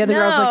girls, and the other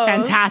girls look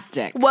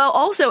fantastic. Well,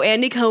 also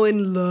Andy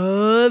Cohen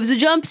loves a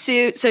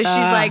jumpsuit, so she's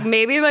like,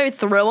 maybe if I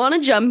throw on a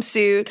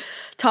jumpsuit,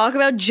 talk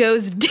about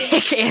Joe's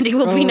dick, Andy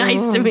will be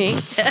nice to me.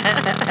 Oh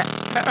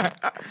my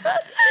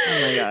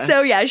God.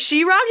 So yeah,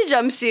 she rocked a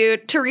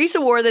jumpsuit. Teresa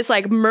wore this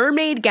like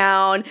mermaid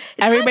gown. It's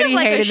Everybody kind of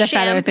like hated the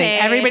feather thing.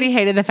 Everybody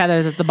hated the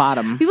feathers at the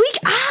bottom.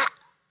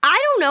 I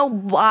don't know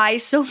why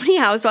so many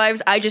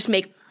housewives I just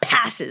make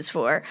passes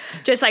for.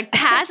 Just like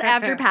pass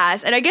after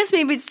pass. And I guess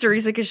maybe it's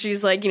Teresa because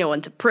she's like,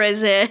 went to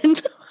prison.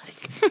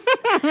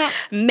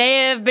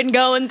 May have been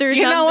going through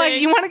something. You know what?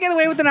 You want to get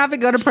away with an outfit,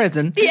 go to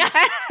prison. Yeah.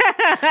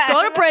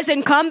 Go to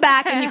prison, come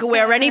back, and you can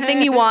wear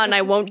anything you want, and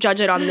I won't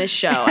judge it on this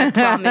show. I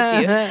promise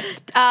you.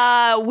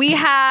 We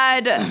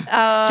had...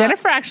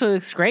 Jennifer actually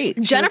looks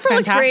great. Jennifer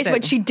looks great,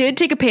 but she did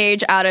take a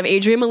page out of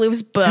Adrienne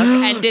Malouf's book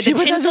and did the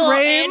tinsel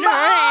in her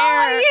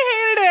hair. You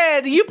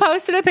hated it. You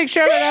posted a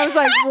picture of it, and I was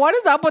like, what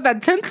is up with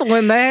that tinsel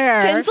in the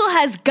hair? Tinsel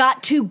has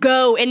got to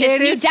go in this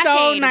new decade.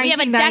 So we have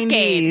a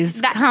decade.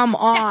 Come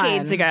on.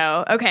 Decades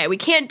ago. Okay, we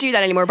can't do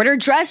that anymore, but her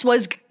dress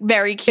was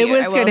very cute. It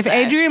was good. If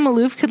Adrienne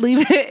Malouf could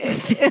leave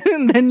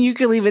it, then you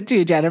could leave it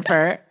too,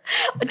 Jennifer.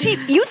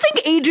 You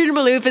think Adrienne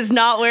Malouf is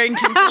not wearing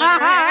tinsel in her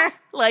hair?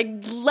 Like,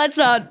 let's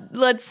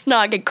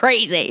not get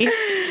crazy.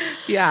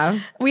 Yeah.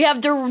 We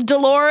have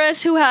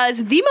Dolores, who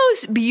has the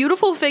most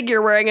beautiful figure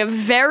wearing a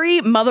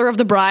very Mother of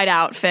the Bride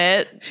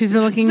outfit. She's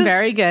been looking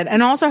very good.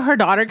 And also her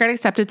daughter got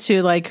accepted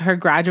to like her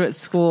graduate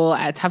school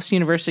at Tufts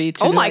University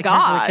to my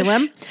gosh.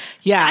 curriculum.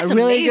 Yeah, that's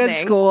really amazing. Good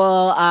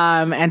school.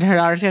 And her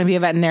daughter's going to be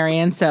a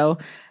veterinarian. So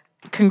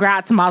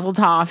congrats, mazel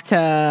tov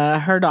to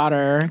her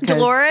daughter.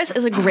 Dolores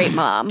is a great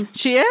mom.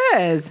 She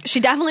is. She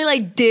definitely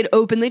like did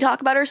openly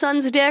talk about her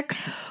son's dick,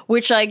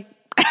 which like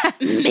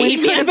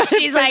made me.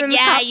 She's like,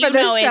 yeah, you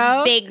know,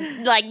 it's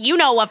big. Like, you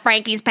know what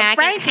Frankie's packing.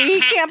 Frankie,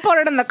 he can't put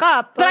it in the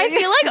cup. But I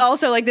feel like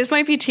also like this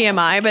might be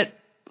TMI, but.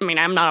 I mean,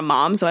 I'm not a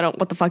mom, so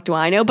what the fuck do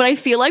I know? But I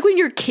feel like when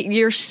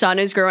your son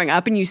is growing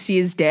up and you see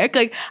his dick,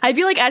 like, I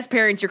feel like as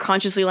parents, you're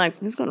consciously like,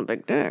 he's got a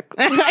big dick.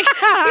 Like,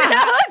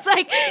 it's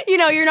like,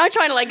 you're not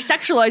trying to like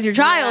sexualize your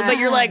child, but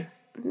you're like,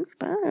 he's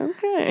back,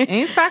 okay.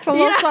 He's back for a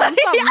little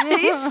something. Yeah,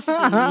 he's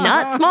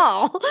not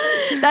small.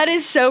 That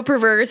is so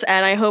perverse,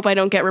 and I hope I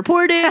don't get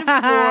reported for,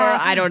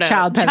 I don't know.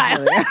 Child.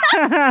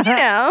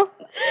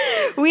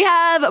 We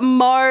have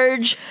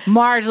Marge.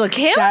 Marge looks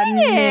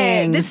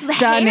stunning. It. This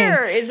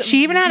hair is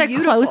She even had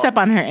beautiful. A close-up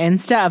on her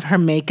Insta of her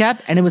makeup,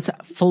 and it was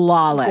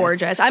flawless.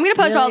 Gorgeous. I'm going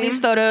to post all these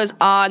photos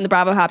on the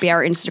Bravo Happy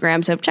Hour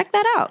Instagram, so check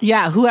that out.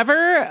 Yeah,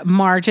 whoever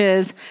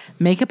Marge's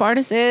makeup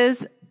artist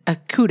is,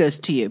 kudos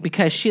to you,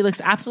 because she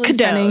looks absolutely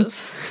stunning.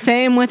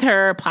 Same with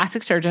her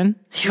plastic surgeon.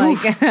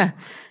 Like,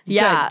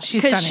 yeah,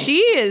 because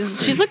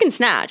she's looking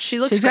snatched.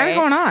 She's great. Got it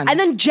going on. And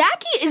then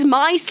Jackie is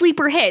my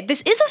sleeper hit.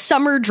 This is a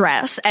summer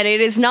dress, and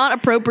it is not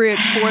appropriate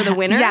for the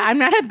winter. Yeah, I'm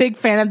not a big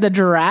fan of the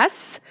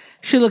dress.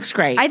 She looks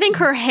great. I think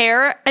her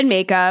hair and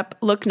makeup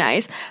look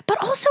nice,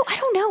 but also I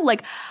don't know.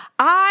 Like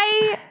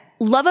I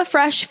love a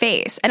fresh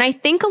face, and I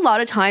think a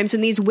lot of times when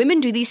these women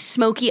do these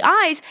smoky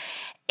eyes,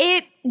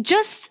 it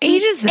just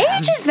ages them.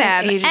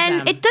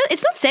 And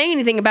it's not saying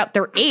anything about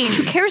their age.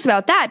 Who cares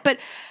about that? But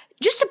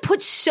just to put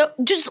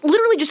just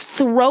literally just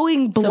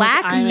throwing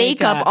black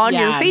makeup on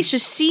your face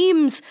just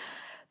seems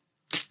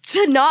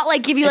to not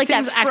like give you like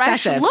that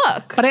fresh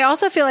look. But I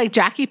also feel like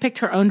Jackie picked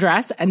her own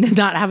dress and did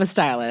not have a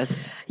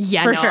stylist.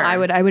 Yeah, for sure. I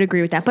would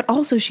agree with that. But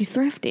also she's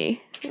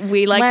thrifty.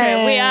 We like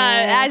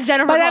as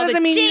Jennifer. But that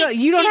doesn't mean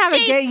you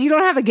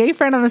don't have a gay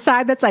friend on the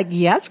side that's like,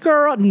 yes,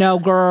 girl, no,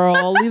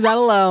 girl, leave that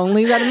alone,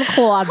 leave that in the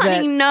closet.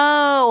 Honey,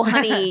 no,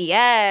 honey,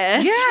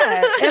 yes,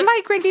 yeah.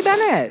 Invite Greggy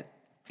Bennett.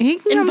 He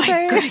can come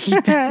say.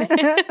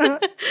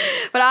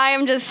 But I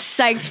am just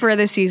psyched for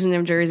this season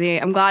of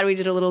Jersey. I'm glad we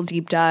did a little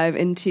deep dive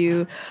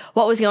into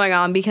what was going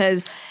on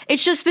because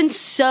it's just been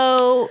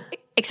so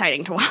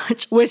exciting to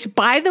watch. Which,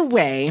 by the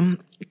way,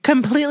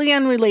 completely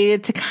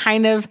unrelated to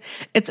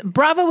it's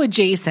Bravo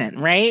adjacent,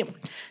 right?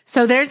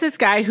 So there's this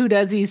guy who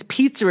does these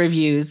pizza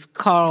reviews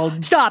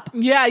called... Stop.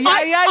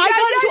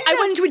 I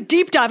went into a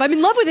deep dive. I'm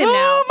in love with him now.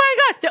 Oh my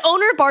God. The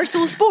owner of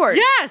Barstool Sports.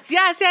 Yes.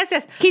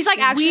 He's like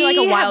actually like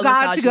a wild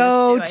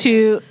misogynist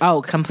to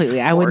oh,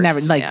 completely. I would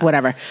never,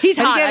 whatever. He's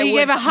hot. He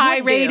gave a high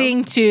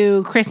rating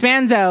to Chris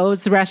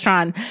Manzo's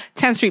restaurant,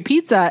 10th Street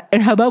Pizza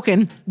in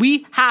Hoboken.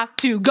 We have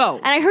to go.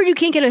 And I heard you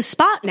can't get a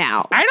spot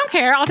now. I don't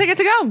care. I'll take it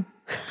to go.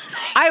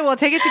 I will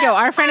take it to go.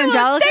 Our friend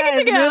Angelica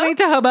is moving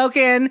to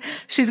Hoboken.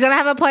 She's going to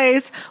have a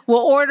place.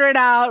 We'll order it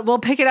out. We'll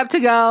pick it up to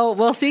go.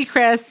 We'll see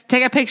Chris,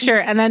 take a picture,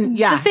 and then,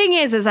 The thing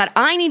is that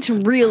I need to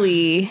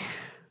really...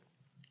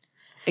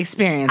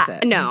 experience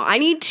it. No, I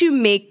need to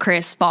make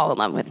Chris fall in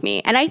love with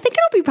me. And I think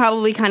it'll be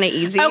probably kind of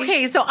easy.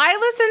 Okay, so I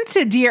listened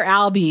to Dear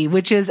Albie,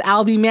 which is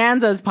Albie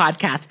Manzo's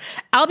podcast.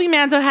 Albie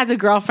Manzo has a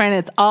girlfriend.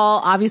 It's all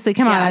obviously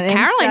come on.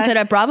 Caroline said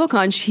at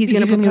BravoCon he's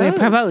going to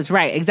propose.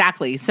 Right,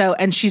 exactly. So,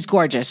 and she's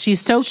gorgeous.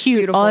 She's so cute.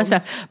 Beautiful. All this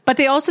stuff. But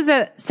they also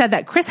said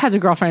that Chris has a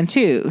girlfriend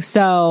too.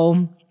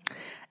 So...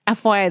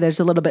 FYI,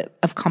 there's a little bit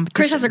of competition.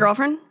 Chris has a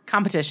girlfriend?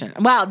 Competition.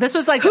 Wow, this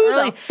was like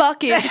the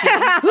fuck is she? Who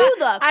the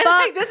fuck?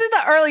 I think this is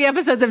the early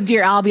episodes of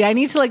Dear Albie. I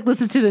need to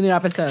listen to the new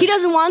episode. He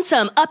doesn't want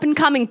some up and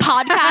coming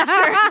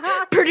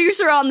podcaster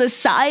producer on the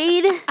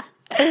side. Dick.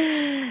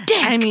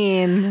 I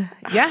mean,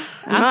 yeah.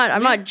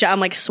 I'm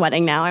like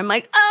sweating now. I'm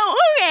like, oh,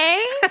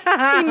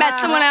 okay. You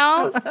met someone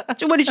else?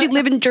 What, did she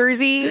live in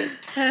Jersey?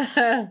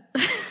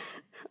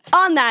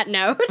 On that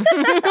note,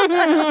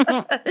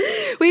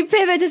 we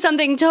pivot to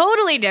something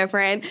totally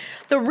different.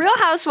 The Real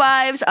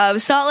Housewives of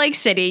Salt Lake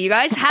City. You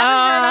guys haven't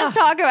heard us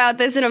talk about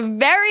this in a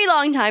very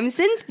long time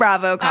since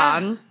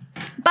BravoCon.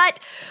 But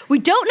we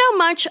don't know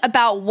much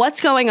about what's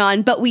going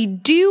on, but we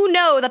do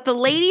know that the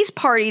ladies'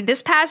 party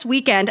this past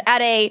weekend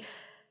at a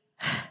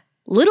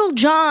Little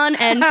John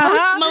and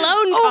Post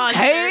Malone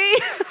concert.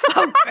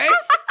 Okay.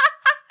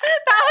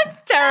 That was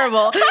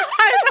terrible.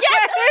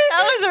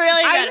 That was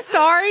really good. I'm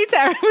sorry to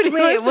everybody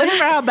listening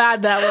for how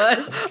bad that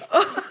was.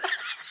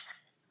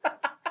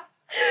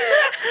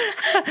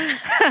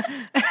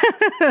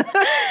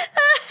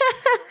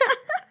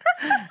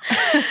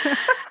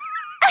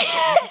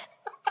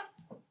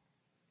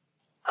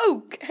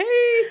 Okay.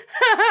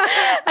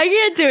 I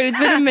can't do it. It's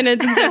been a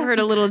minute since I've heard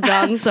a Little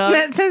John song.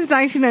 Since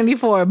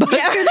 1994. But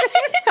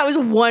I was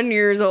 1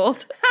 year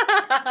old.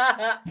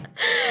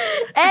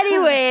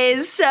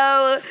 Anyways,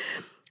 so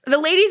the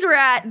ladies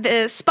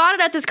were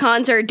spotted at this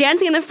concert,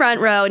 dancing in the front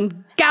row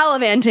and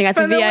gallivanting at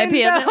the VIP.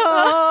 To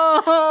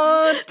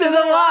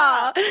the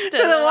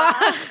wall.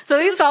 So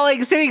these Salt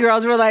Lake City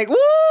girls were like, woo,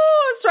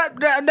 strap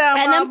down.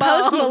 And then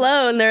Post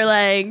Malone, they're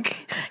like,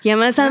 you're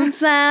my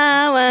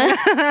sunflower,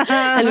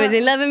 and was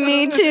he loving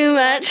me too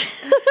much?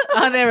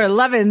 They were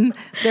loving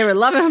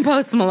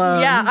Post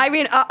Malone. Yeah, I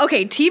mean,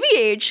 okay,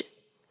 TBH,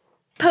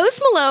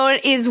 Post Malone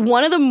is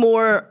one of the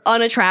more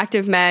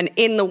unattractive men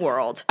in the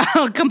world.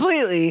 Oh,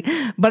 completely.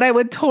 But I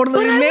would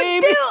totally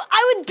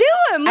I would do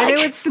him. Like, and it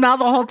would smell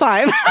the whole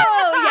time.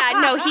 Oh,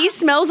 yeah. No, he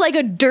smells like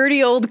a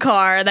dirty old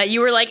car that you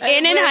were like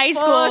in high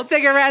school.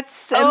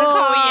 Cigarettes in the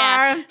car.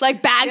 Yeah.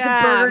 Like bags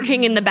of Burger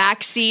King in the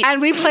back seat.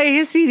 And we play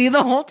his CD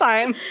the whole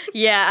time.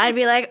 Yeah. I'd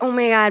be like, oh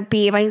my God,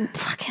 babe, I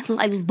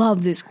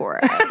love this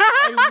chorus.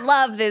 I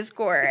love this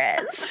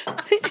chorus.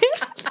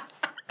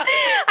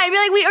 I'd be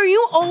like, wait, are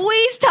you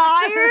always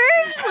tired?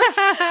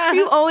 Are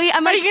you going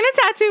to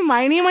tattoo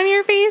my name on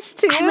your face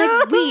too? I'm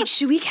like, wait,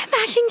 should we get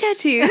matching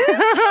tattoos?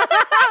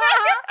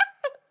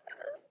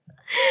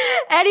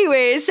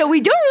 Anyways, so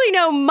we don't really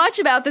know much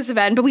about this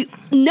event, but we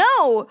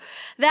know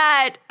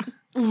that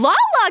Lala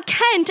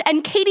Kent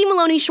and Katie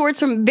Maloney Schwartz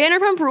from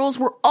Vanderpump Rules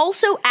were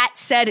also at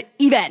said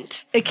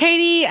event.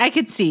 Katie, I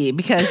could see,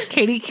 because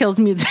Katie kills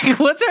music.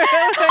 What's her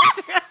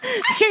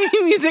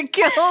Katie Music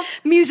Kills?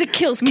 Music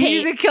kills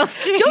Kate. Music kills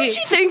Kate. Don't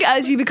you think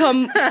as you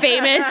become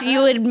famous,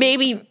 you would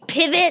maybe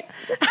pivot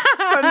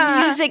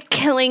from music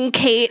killing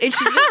Kate? It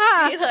should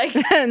just be like...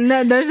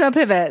 No, there's no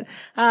pivot.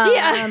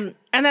 Yeah.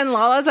 And then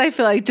Lala's, I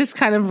feel like, just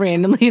kind of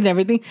randomly and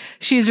everything.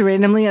 She's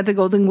randomly at the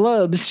Golden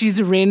Globes.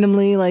 She's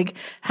randomly like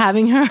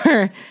having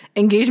her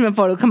engagement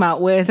photo come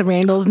out with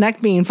Randall's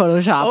neck being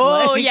photoshopped.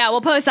 Oh, yeah. We'll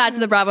post that to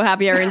the Bravo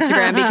Happy Hour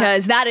Instagram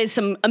because that is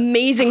some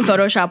amazing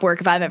Photoshop work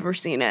if I've ever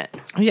seen it.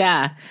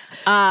 Yeah.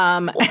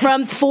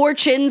 From 4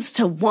 chins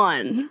to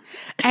 1.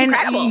 It's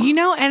incredible. You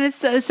know, and it's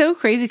so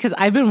crazy because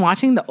I've been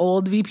watching the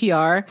old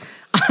VPR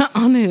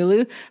on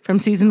Hulu from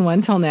season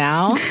 1 till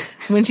now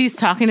when she's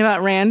talking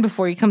about Rand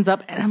before he comes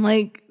up, and I'm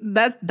like,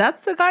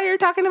 that's the guy you're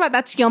talking about?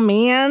 That's your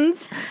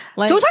man's?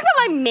 Like, don't talk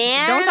about my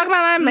man. Don't talk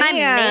about my man's.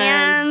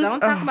 man. Don't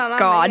talk about my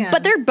God. mans.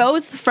 But they're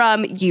both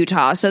from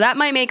Utah, so that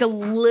might make a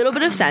little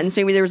bit of sense.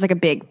 Maybe there was like a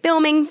big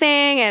filming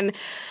thing, and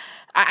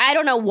I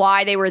don't know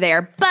why they were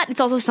there, but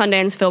it's also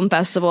Sundance Film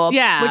Festival,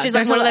 which is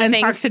like one of the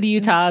things. Park City,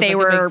 Utah, they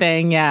were a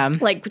big thing,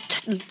 like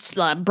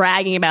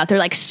bragging about. They're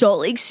like Salt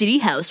Lake City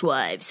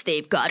housewives.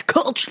 They've got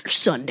culture,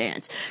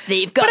 Sundance.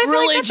 They've got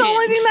religion. Like that's the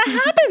only thing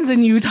that happens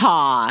in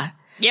Utah.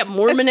 Yeah,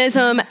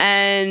 Mormonism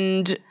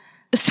and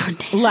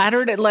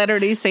Sundance.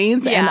 Latter-day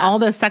Saints and all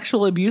the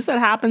sexual abuse that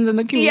happens in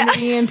the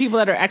community and people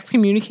that are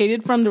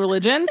excommunicated from the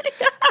religion.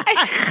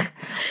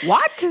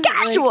 What?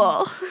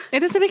 Casual.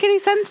 It doesn't make any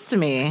sense to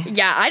me.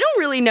 Yeah, I don't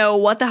really know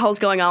what the hell's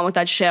going on with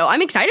that show.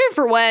 I'm excited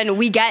for when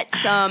we get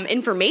some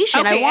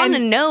information. I want to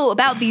know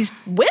about these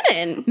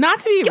women. Not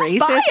to be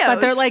racist,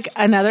 but they're like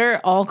another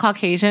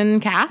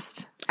all-Caucasian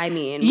cast. I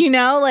mean, you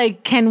know,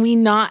 like, can we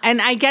not?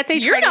 And I get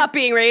you're not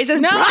being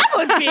racist. No.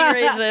 Bravo's being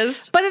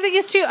racist. But the thing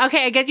is, too,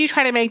 okay, I get you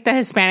try to make the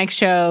Hispanic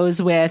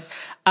shows with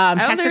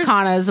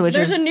Texacanas, which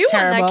is there's a new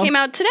terrible. One that came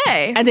out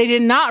today. And they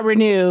did not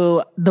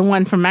renew the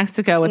one from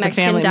Mexico with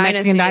Mexican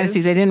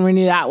Dynasties. They didn't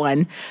renew that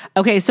one.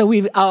 Okay, so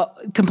we've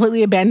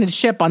completely abandoned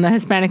ship on the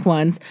Hispanic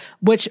ones,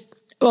 which,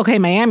 okay,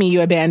 Miami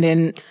you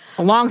abandoned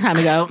a long time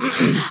ago.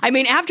 I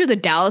mean, after the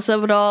Dallas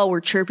of it all,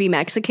 where Chirpy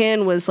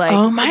Mexican was like,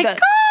 oh my God.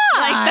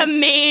 Like the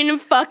main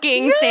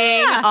fucking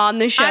thing on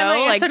the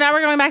show. So now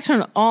we're going back to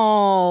an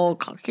all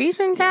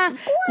Caucasian cast.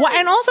 Well,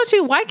 and also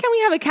too, why can't we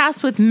have a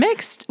cast with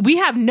mixed? We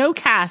have no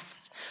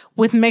casts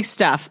with mixed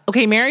stuff.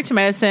 Okay, Married to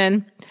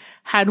Medicine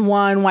had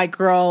one white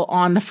girl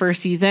on the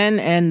first season,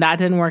 and that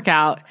didn't work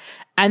out.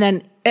 And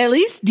then at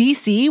least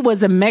DC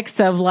was a mix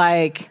of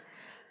like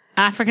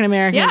African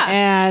American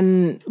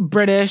and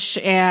British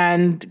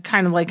and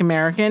kind of like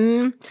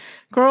American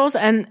girls.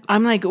 And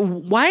I'm like,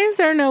 why is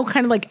there no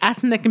kind of like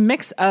ethnic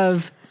mix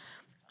of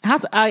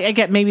house? I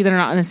get maybe they're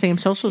not in the same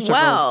social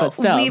circles, but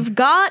still. We've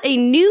got a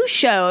new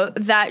show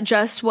that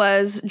just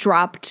was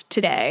dropped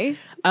today.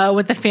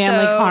 With the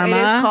Family Karma. It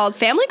is called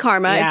Family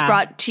Karma. Yeah. It's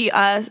brought to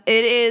us.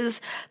 It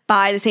is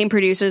by the same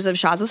producers of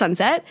Shahs of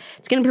Sunset.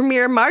 It's going to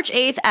premiere March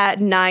 8th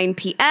at 9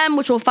 p.m.,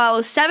 which will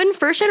follow 7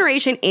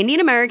 first-generation Indian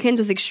Americans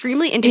with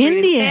extremely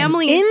integrated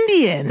families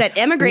that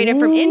immigrated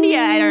from India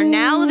and are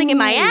now living in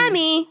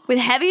Miami with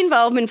heavy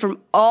involvement from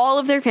all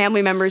of their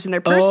family members in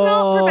their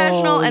personal,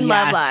 professional, and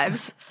love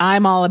lives.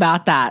 I'm all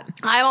about that.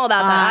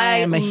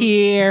 I'm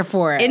here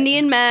for it.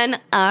 Indian men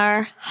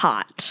are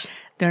hot.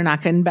 They're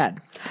not good in bed.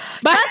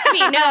 But trust me,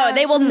 no,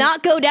 they will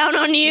not go down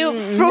on you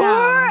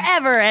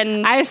forever.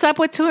 And I slept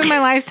with 2 in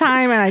my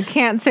lifetime, and I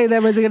can't say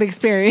that was a good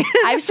experience.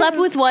 I've slept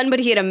with one, but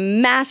he had a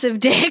massive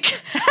dick,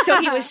 so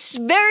he was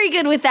very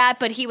good with that.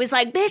 But he was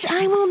like, "Bitch,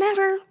 I will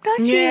never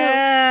touch you."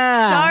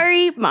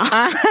 Sorry,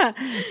 Mom.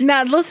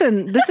 Now,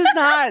 listen, this is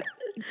not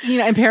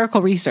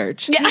empirical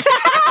research. Yeah.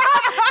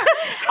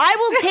 I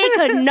will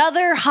take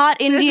another hot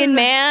Indian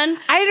man.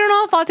 I don't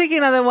know if I'll take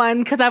another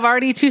one because I've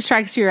already 2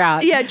 strikes. You're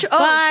out. Yeah,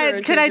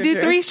 but could I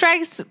do 3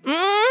 strikes?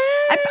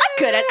 I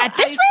could at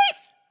this rate.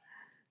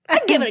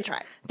 I'd give it a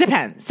try.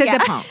 Depends. C'est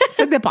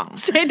dépend.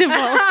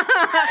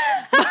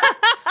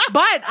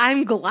 But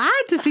I'm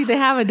glad to see they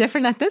have a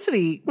different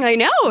ethnicity. I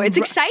know. It's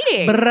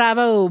exciting.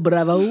 Bravo.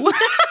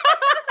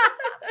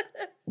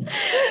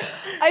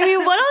 I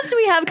mean, what else do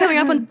we have coming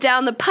up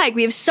down the pike?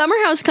 We have Summer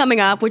House coming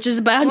up, which is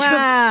a bunch of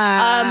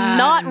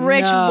not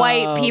rich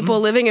white people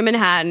living in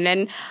Manhattan,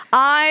 and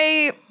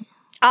I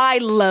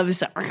love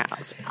Summer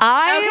House.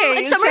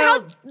 Summer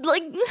House,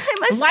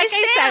 I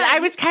said, I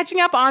was catching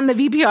up on the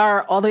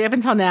VPR all the way up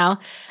until now,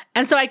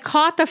 and so I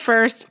caught the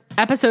first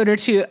episode or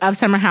 2 of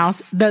Summer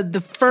House,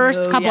 the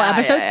first couple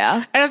episodes,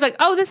 and I was like,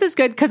 oh, this is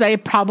good because I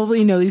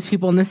probably know these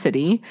people in the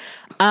city.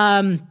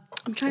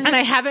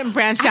 I haven't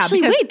branched out.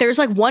 Actually, wait, there's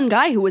like one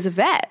guy who was a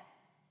vet.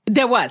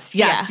 There was,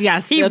 yes.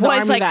 He was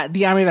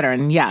the Army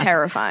veteran, yes.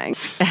 Terrifying.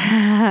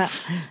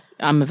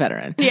 I'm a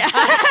veteran. Yeah.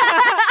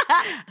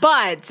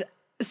 But,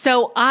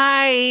 so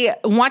I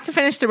want to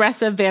finish the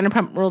rest of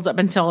Vanderpump Rules up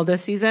until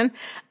this season,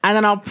 and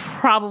then I'll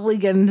probably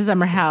get into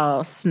Summer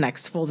House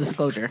next, full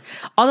disclosure.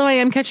 Although I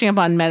am catching up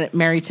on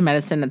Married to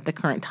Medicine at the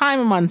current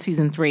time. I'm on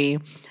season 3.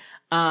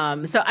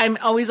 So I'm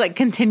always like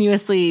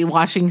continuously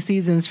watching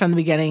seasons from the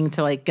beginning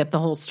to like get the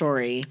whole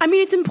story. I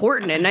mean, it's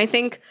important, and I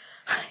think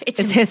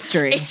it's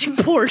history. It's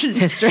important.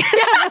 It's history.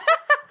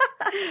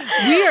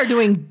 We are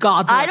doing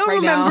God's work I don't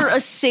remember a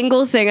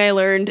single thing I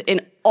learned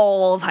in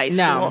all of high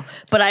school,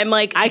 but I'm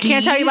like, I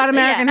can't tell you about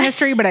American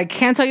history, but I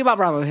can tell you about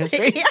Bravo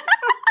history.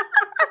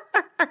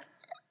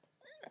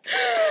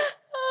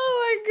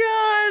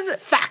 Oh my God.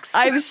 Facts.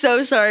 I'm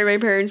so sorry. My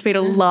parents paid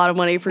a lot of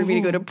money for me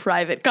to go to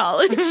private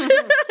college.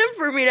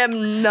 For me to have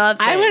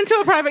nothing. I went to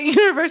a private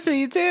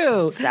university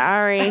too.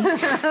 Sorry.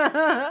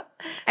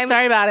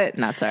 Sorry about it.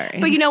 Not sorry.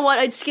 But you know what?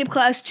 I'd skip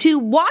class to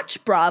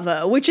watch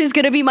Bravo, which is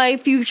going to be my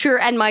future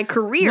and my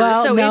career.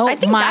 Well, so no, I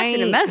think that's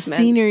an investment.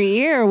 Senior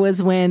year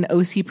was when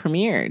OC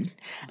premiered.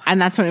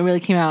 And that's when it really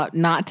came out.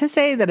 Not to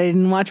say that I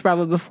didn't watch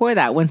Bravo before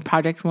that, when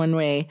Project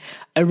Runway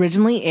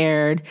originally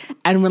aired,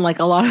 and when like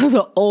a lot of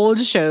the old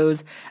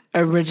shows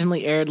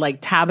originally aired,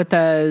 like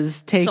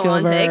Tabitha's Takeover.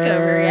 Salon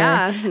Takeover,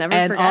 yeah. Never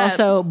and forget.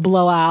 also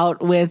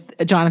Blowout with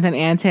Jonathan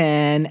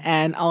Antin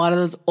and a lot of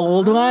those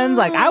old ones.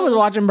 Like I was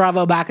watching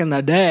Bravo back in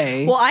the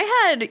day. Well, I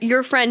had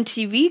your friend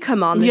TV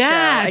come on the show,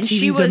 and TV's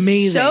she was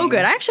amazing. so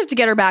good. I actually have to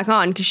get her back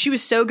on because she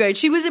was so good.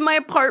 She was in my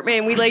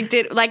apartment. We like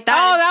did like that.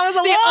 Oh, that was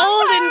a the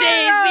long olden time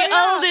days. ago,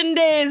 The olden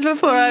days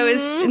before I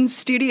was in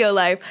studio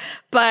life,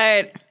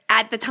 but.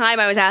 At the time,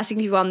 I was asking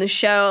people on the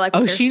show, like,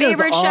 what their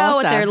favorite show,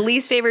 what their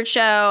least favorite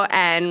show,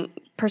 and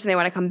person they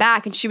want to come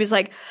back. And she was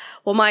like,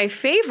 well, my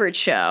favorite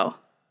show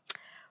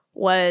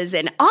was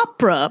an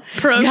opera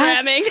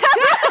programming. Yes.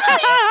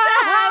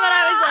 And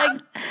I was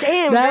like,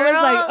 damn, that girl.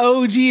 was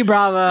like OG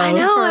Bravo. I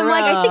know. I'm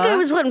like, I think I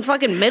was in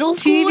fucking middle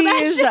school.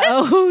 TV is the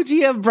OG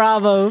of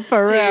Bravo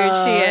for real. Dude,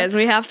 she is.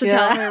 We have to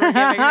tell her we're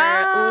giving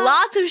her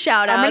lots of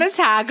shout outs. I'm going to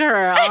tag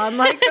her on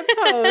like the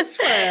post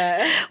for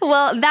it.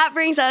 Well, that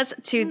brings us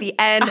to the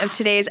end of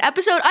today's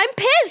episode. I'm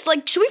pissed.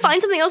 Like, should we find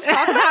something else to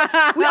talk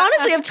about? We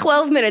honestly have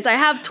 12 minutes. I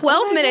have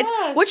 12 minutes.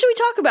 gosh. What should we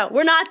talk about?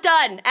 We're not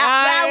done.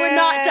 We're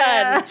not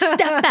done.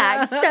 Step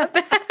back. Step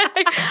back.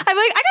 I'm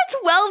like, I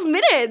got 12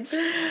 minutes.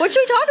 What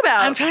should we talk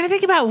about? I'm trying to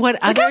think about what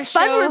other how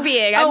fun show. we're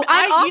being. I'm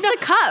off the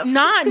cuff.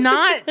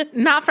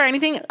 Not for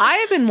anything. I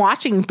have been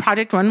watching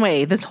Project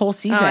Runway this whole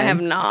season. Oh, I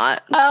have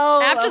not.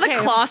 Oh, After the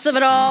class of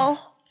it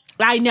all.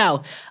 I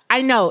know.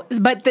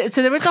 But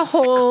so there was a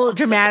whole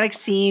dramatic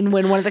scene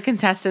when one of the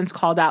contestants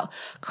called out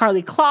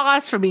Carly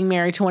Kloss for being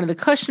married to one of the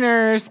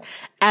Kushners.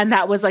 And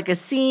that was like a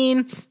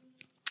scene.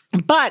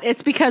 But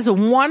it's because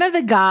one of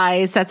the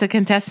guys that's a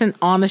contestant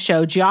on the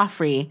show,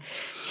 Jeffrey,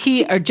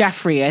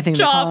 I think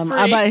they call him,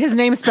 but his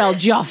name's spelled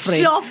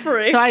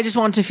Joffrey. So I just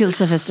want to feel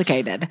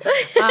sophisticated.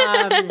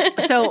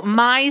 So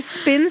my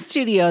spin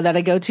studio that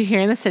I go to here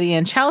in the city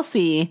in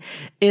Chelsea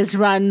is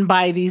run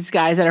by these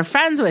guys that are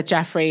friends with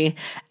Jeffrey.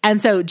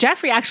 And so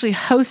Jeffrey actually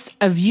hosts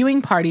a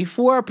viewing party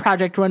for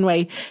Project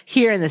Runway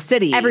here in the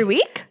city. Every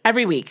week?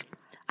 Every week.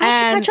 I have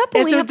to catch up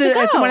when we have to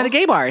go. It's one of the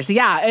gay bars.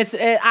 Yeah, it's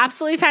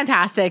absolutely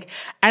fantastic.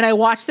 And I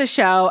watched the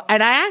show,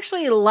 and I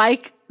actually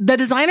like the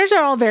designers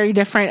are all very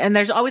different. And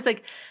there's always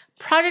like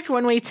Project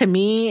Runway to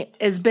me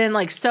has been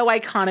like so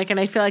iconic. And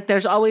I feel like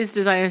there's always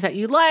designers that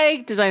you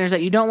like, designers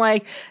that you don't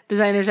like,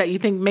 designers that you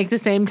think make the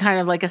same kind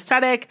of like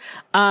aesthetic.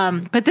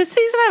 But this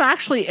season I'm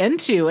actually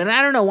into, and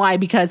I don't know why,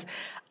 because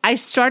I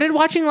started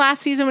watching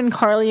last season when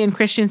Carly and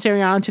Christian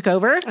Siriano took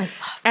over,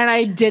 and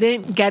I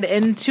didn't get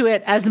into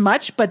it as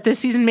much. But this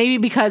season, maybe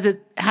because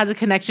it has a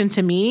connection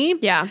to me,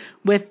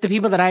 with the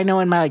people that I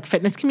know in my like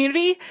fitness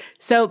community.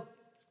 So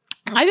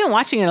I've been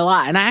watching it a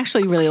lot, and I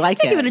actually really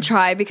like it. Give it a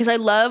try because I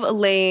love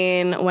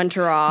Elaine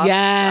Wenteroff.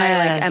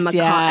 Yes, I like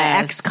Emma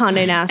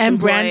ex-Condé Nast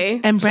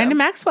employee. And Brandon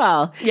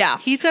Maxwell. Yeah,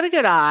 he's got a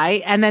good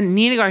eye. And then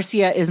Nina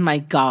Garcia is my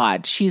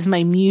god. She's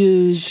my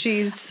muse.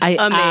 She's amazing.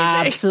 I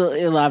amazing.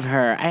 absolutely love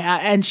her.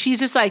 And she's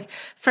just like,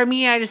 for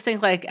me, I just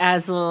think like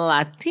as a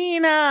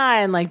Latina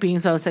and like being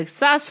so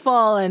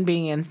successful and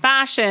being in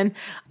fashion,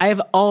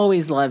 I've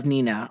always loved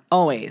Nina.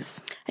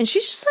 Always. And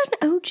she's just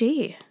an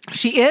OG.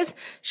 She is.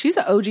 She's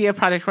an OG of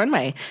Project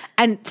Runway.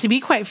 And to be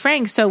quite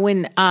frank, so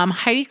when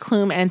Heidi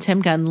Klum and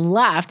Tim Gunn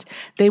left,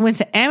 they went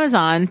to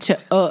Amazon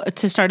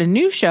to start a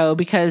new show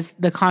because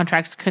the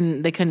contracts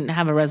couldn't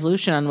have a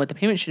resolution on what the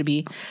payment should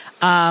be.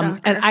 And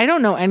I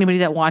don't know anybody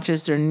that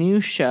watches their new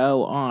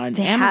show on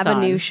Amazon. They have a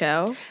new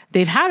show?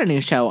 They've had a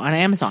new show on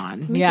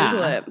Amazon.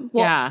 Google it.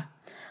 Well, yeah.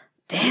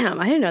 Damn,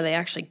 I didn't know they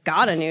actually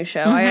got a new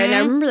show. I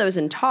remember that was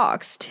in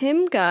talks.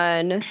 Tim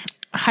Gunn.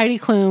 Heidi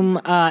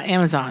Klum,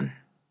 Amazon.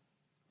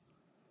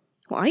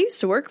 Well, I used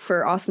to work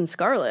for Austin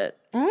Scarlett.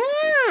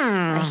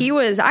 He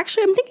was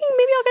actually, I'm thinking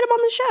maybe I'll get him on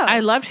the show. I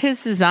loved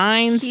his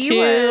designs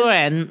too,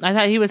 and I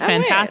thought he was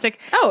fantastic.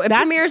 It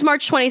premieres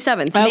March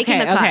 27th. Making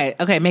the cut.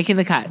 Okay, making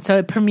the cut. So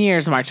it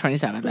premieres March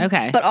 27th.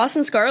 Okay. But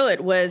Austin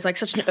Scarlett was like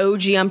such an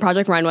OG on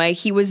Project Runway.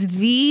 He was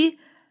the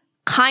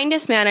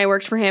kindest man. I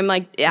worked for him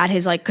like at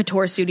his like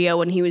couture studio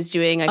when he was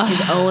doing like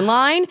his own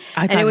line,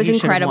 and it was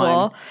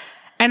incredible.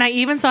 And I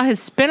even saw his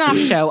spin-off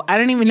show. I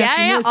don't even know if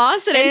he was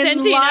Austin and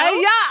Santino.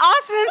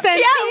 Austin and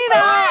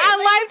Santino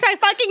on Lifetime.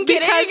 Fucking kidding.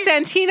 Because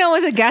Santino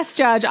was a guest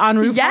judge on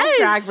RuPaul's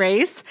Drag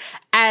Race.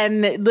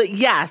 And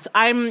yes,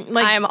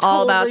 I'm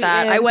all about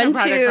that. I went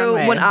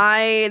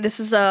to this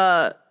is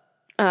a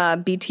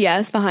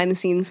BTS behind the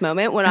scenes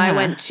moment. When I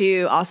went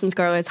to Austin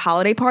Scarlett's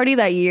holiday party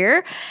that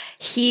year,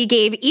 he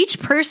gave each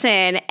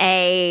person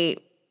a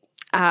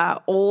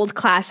old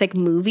classic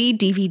movie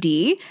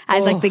DVD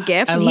as like the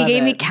gift, and he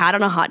gave me Cat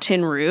on a Hot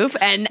Tin Roof,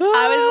 and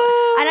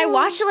I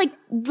watched it like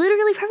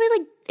literally probably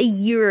like a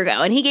year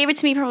ago, and he gave it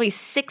to me probably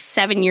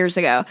 6-7 years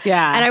ago.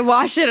 Yeah, and I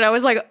watched it, and I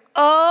was like,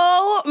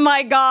 oh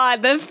my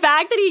God, the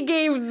fact that he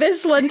gave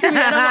this one to me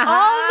out of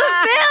all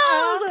the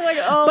films. I'm like,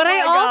 oh but my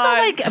I God.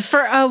 also like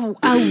for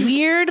a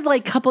weird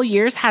like couple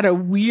years had a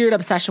weird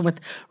obsession with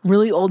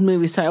really old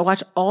movies. So I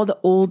watched all the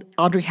old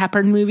Audrey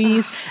Hepburn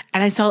movies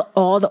and I saw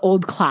all the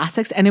old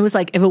classics, and it was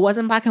like if it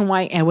wasn't black and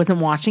white, I wasn't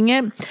watching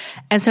it.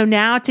 And so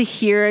now to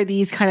hear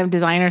these kind of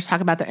designers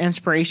talk about their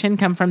inspiration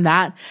come from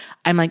that,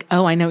 I'm like,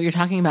 oh, I know what you're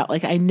talking about.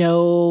 Like I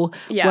know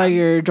where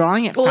you're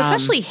drawing it from. Well,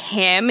 especially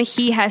him.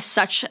 He has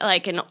such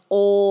like an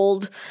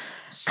old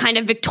kind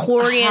of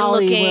Victorian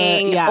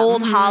looking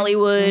old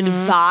Hollywood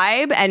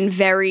vibe, and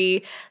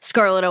very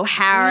Scarlett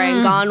O'Hara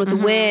and Gone with the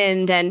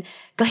Wind, and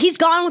he's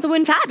Gone with the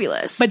Wind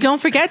fabulous. But don't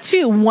forget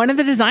too, one of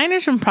the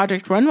designers from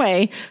Project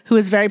Runway, who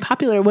is very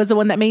popular, was the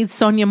one that made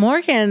Sonia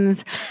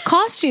Morgan's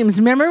costumes.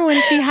 Remember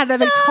when she had the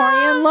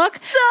Victorian look?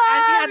 And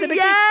she had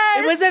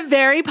the it was a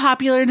very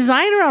popular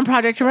designer on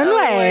Project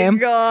Runway. Oh my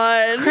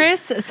God.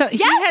 Chris, so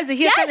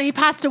he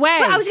passed away.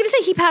 Well, I was going to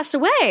say he passed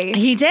away.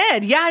 He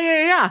did.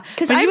 Yeah.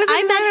 Because he was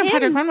I met him.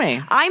 Project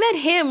Runway. I met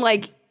him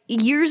like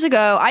years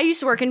ago. I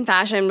used to work in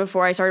fashion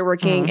before I started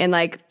working in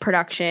like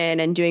production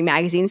and doing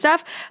magazine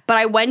stuff. But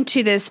I went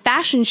to this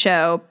fashion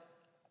show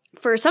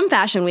for some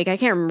fashion week. I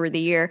can't remember the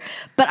year,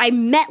 but I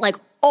met like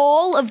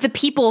all of the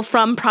people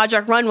from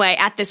Project Runway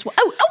at this. Wait,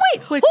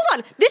 hold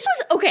on. This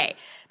was okay.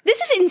 This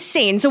is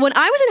insane. So when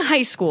I was in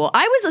high school,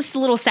 I was a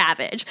little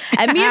savage,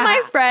 and me and my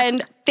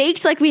friend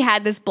faked like we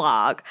had this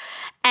blog.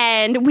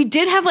 And we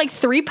did have like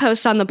 3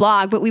 posts on the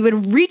blog, but we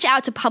would reach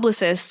out to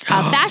publicists,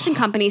 fashion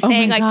companies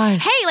saying like,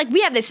 hey, like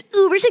we have this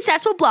uber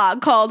successful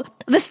blog called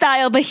The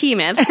Style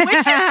Behemoth,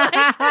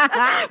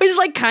 which is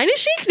like kind of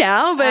chic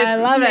now, but I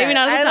love maybe it.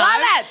 not at the time.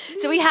 I love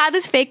it. So we had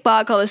this fake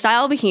blog called The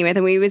Style Behemoth,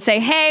 and we would say,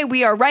 hey,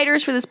 we are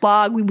writers for this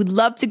blog. We would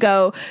love to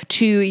go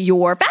to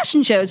your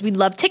fashion shows. We'd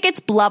love tickets,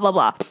 blah, blah,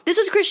 blah. This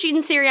was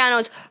Christine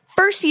Siriano's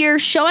first year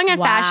showing at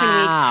Fashion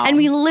Week, and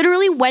we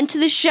literally went to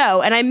the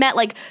show, and I met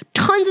like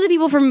tons of the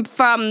people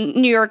from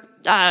New York,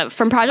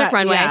 from Project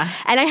Runway,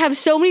 and I have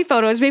so many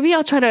photos. Maybe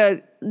I'll try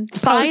to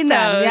find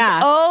those.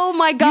 Oh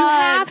my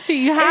God.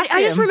 You have to.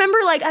 I just remember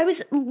like I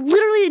was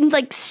literally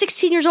like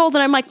 16 years old,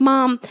 and I'm like,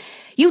 Mom,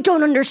 you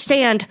don't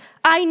understand.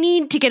 I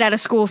need to get out of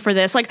school for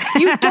this. Like,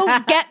 you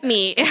don't get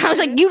me. I was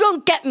like, you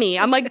don't get me.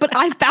 I'm like, but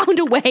I found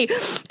a way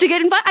to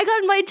get invited. I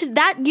got invited to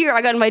that year.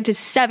 I got invited to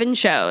 7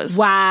 shows.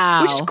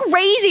 Wow. Which is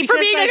crazy for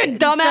being like a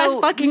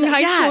dumbass fucking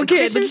high school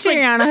kid. Christian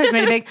Siriano has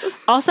made it big.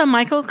 Also,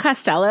 Michael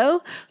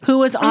Costello, who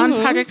was on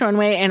Project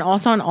Runway and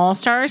also on All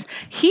Stars,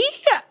 he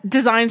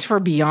designs for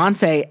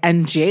Beyonce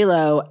and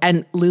J-Lo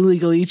and Lily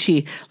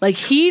Ghalichi. Like,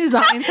 he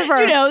designs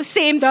for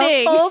same the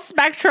thing. full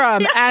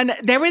spectrum. And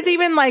there was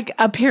even like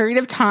a period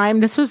of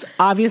time, this was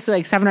obviously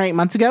like 7 or 8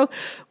 months ago,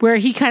 where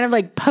he kind of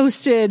like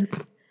posted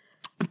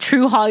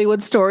true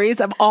Hollywood stories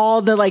of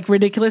all the like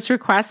ridiculous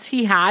requests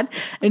he had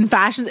in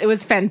fashions. It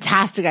was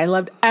fantastic. I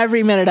loved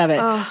every minute of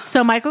it.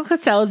 So Michael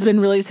Costello has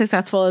been really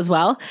successful as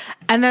well.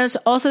 And there's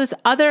also this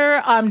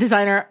other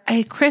designer,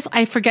 Chris,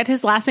 I forget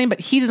his last name, but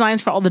he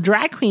designs for all the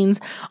drag queens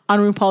on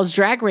RuPaul's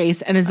Drag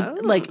Race and is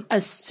like a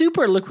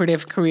super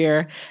lucrative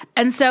career.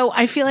 And so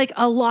I feel like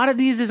a lot of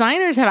these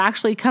designers have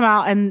actually come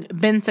out and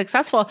been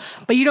successful,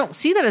 but you don't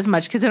see that as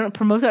much because they don't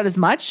promote that as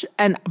much.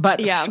 But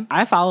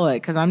I follow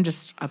it because I'm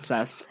just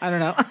obsessed. I don't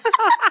know.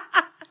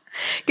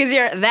 Because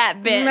you're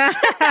that bitch.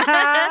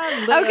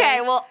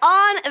 Okay, well,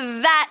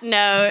 on that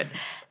note,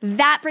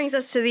 that brings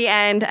us to the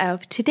end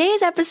of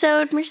today's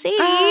episode.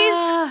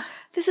 Mercedes,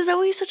 this is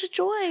always such a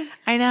joy.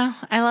 I know.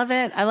 I love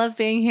it. I love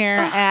being here.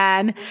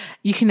 And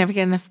you can never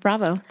get enough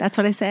Bravo. That's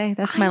what I say.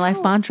 That's my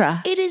life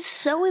mantra. It is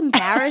so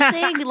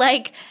embarrassing.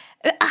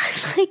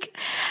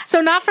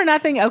 So not for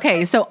nothing.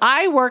 Okay. So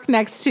I work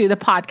next to the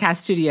podcast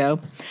studio,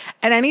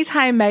 and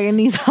anytime Megan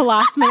needs a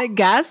last minute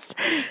guest,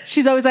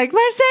 she's always like,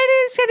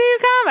 Mercedes, can you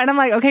come? And I'm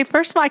like, okay,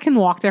 first of all, I can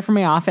walk there from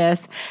my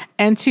office.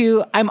 And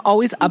 2, I'm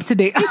always up to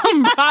date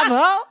on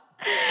Bravo.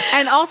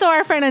 And also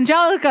our friend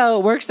Angelica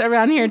works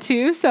around here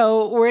too.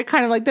 So we're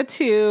kind of like the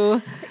 2.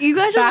 You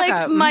guys are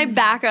like my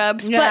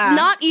backups, but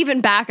not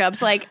even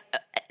backups. Like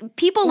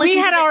people listen.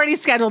 We had already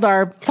scheduled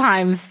our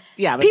times.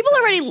 Yeah.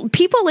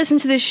 People listen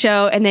to this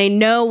show and they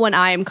know when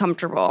I am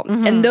comfortable.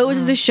 And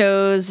those are the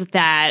shows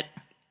that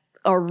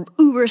are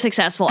uber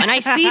successful. And I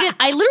see it,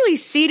 I literally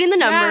see it in the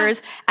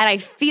numbers and I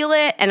feel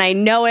it and I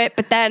know it.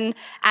 But then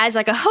as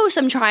like a host,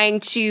 I'm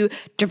trying to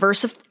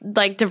diversify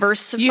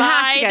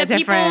the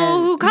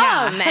people who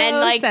come and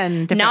like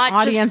and not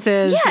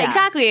audiences. Just,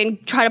 exactly.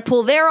 And try to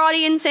pull their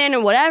audience in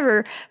and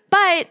whatever.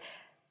 But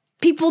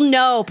people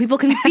know, people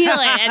can feel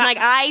it. And like,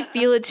 I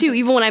feel it too.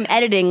 Even when I'm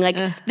editing, like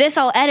this,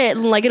 I'll edit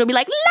and like, it'll be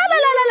like, la, la,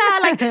 la, la,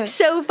 la, like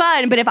so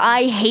fun. But if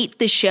I hate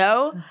the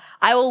show,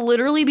 I will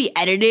literally be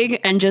editing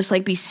and just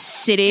like be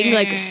sitting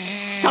like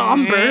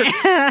somber, being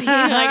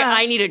like,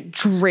 I need a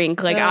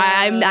drink. Like,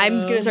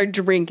 I'm gonna start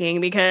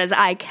drinking because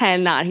I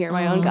cannot hear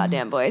my own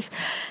goddamn voice.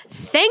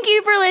 Thank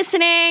you for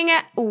listening.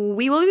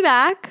 We will be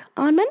back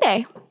on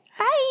Monday.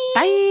 Bye.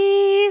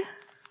 Bye.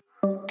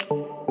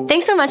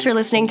 Thanks so much for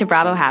listening to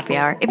Bravo Happy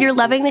Hour. If you're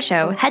loving the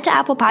show, head to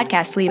Apple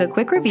Podcasts to leave a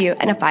quick review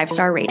and a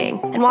 5-star rating.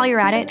 And while you're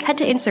at it, head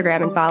to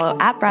Instagram and follow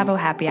 @Bravo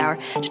Happy Hour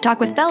to talk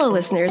with fellow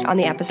listeners on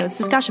the episode's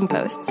discussion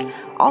posts.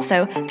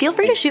 Also, feel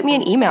free to shoot me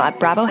an email at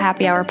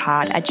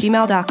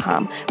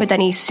bravohappyhourpod@gmail.com with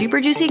any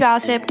super juicy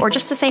gossip or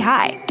just to say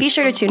hi. Be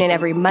sure to tune in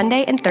every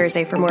Monday and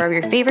Thursday for more of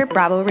your favorite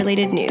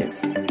Bravo-related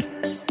news.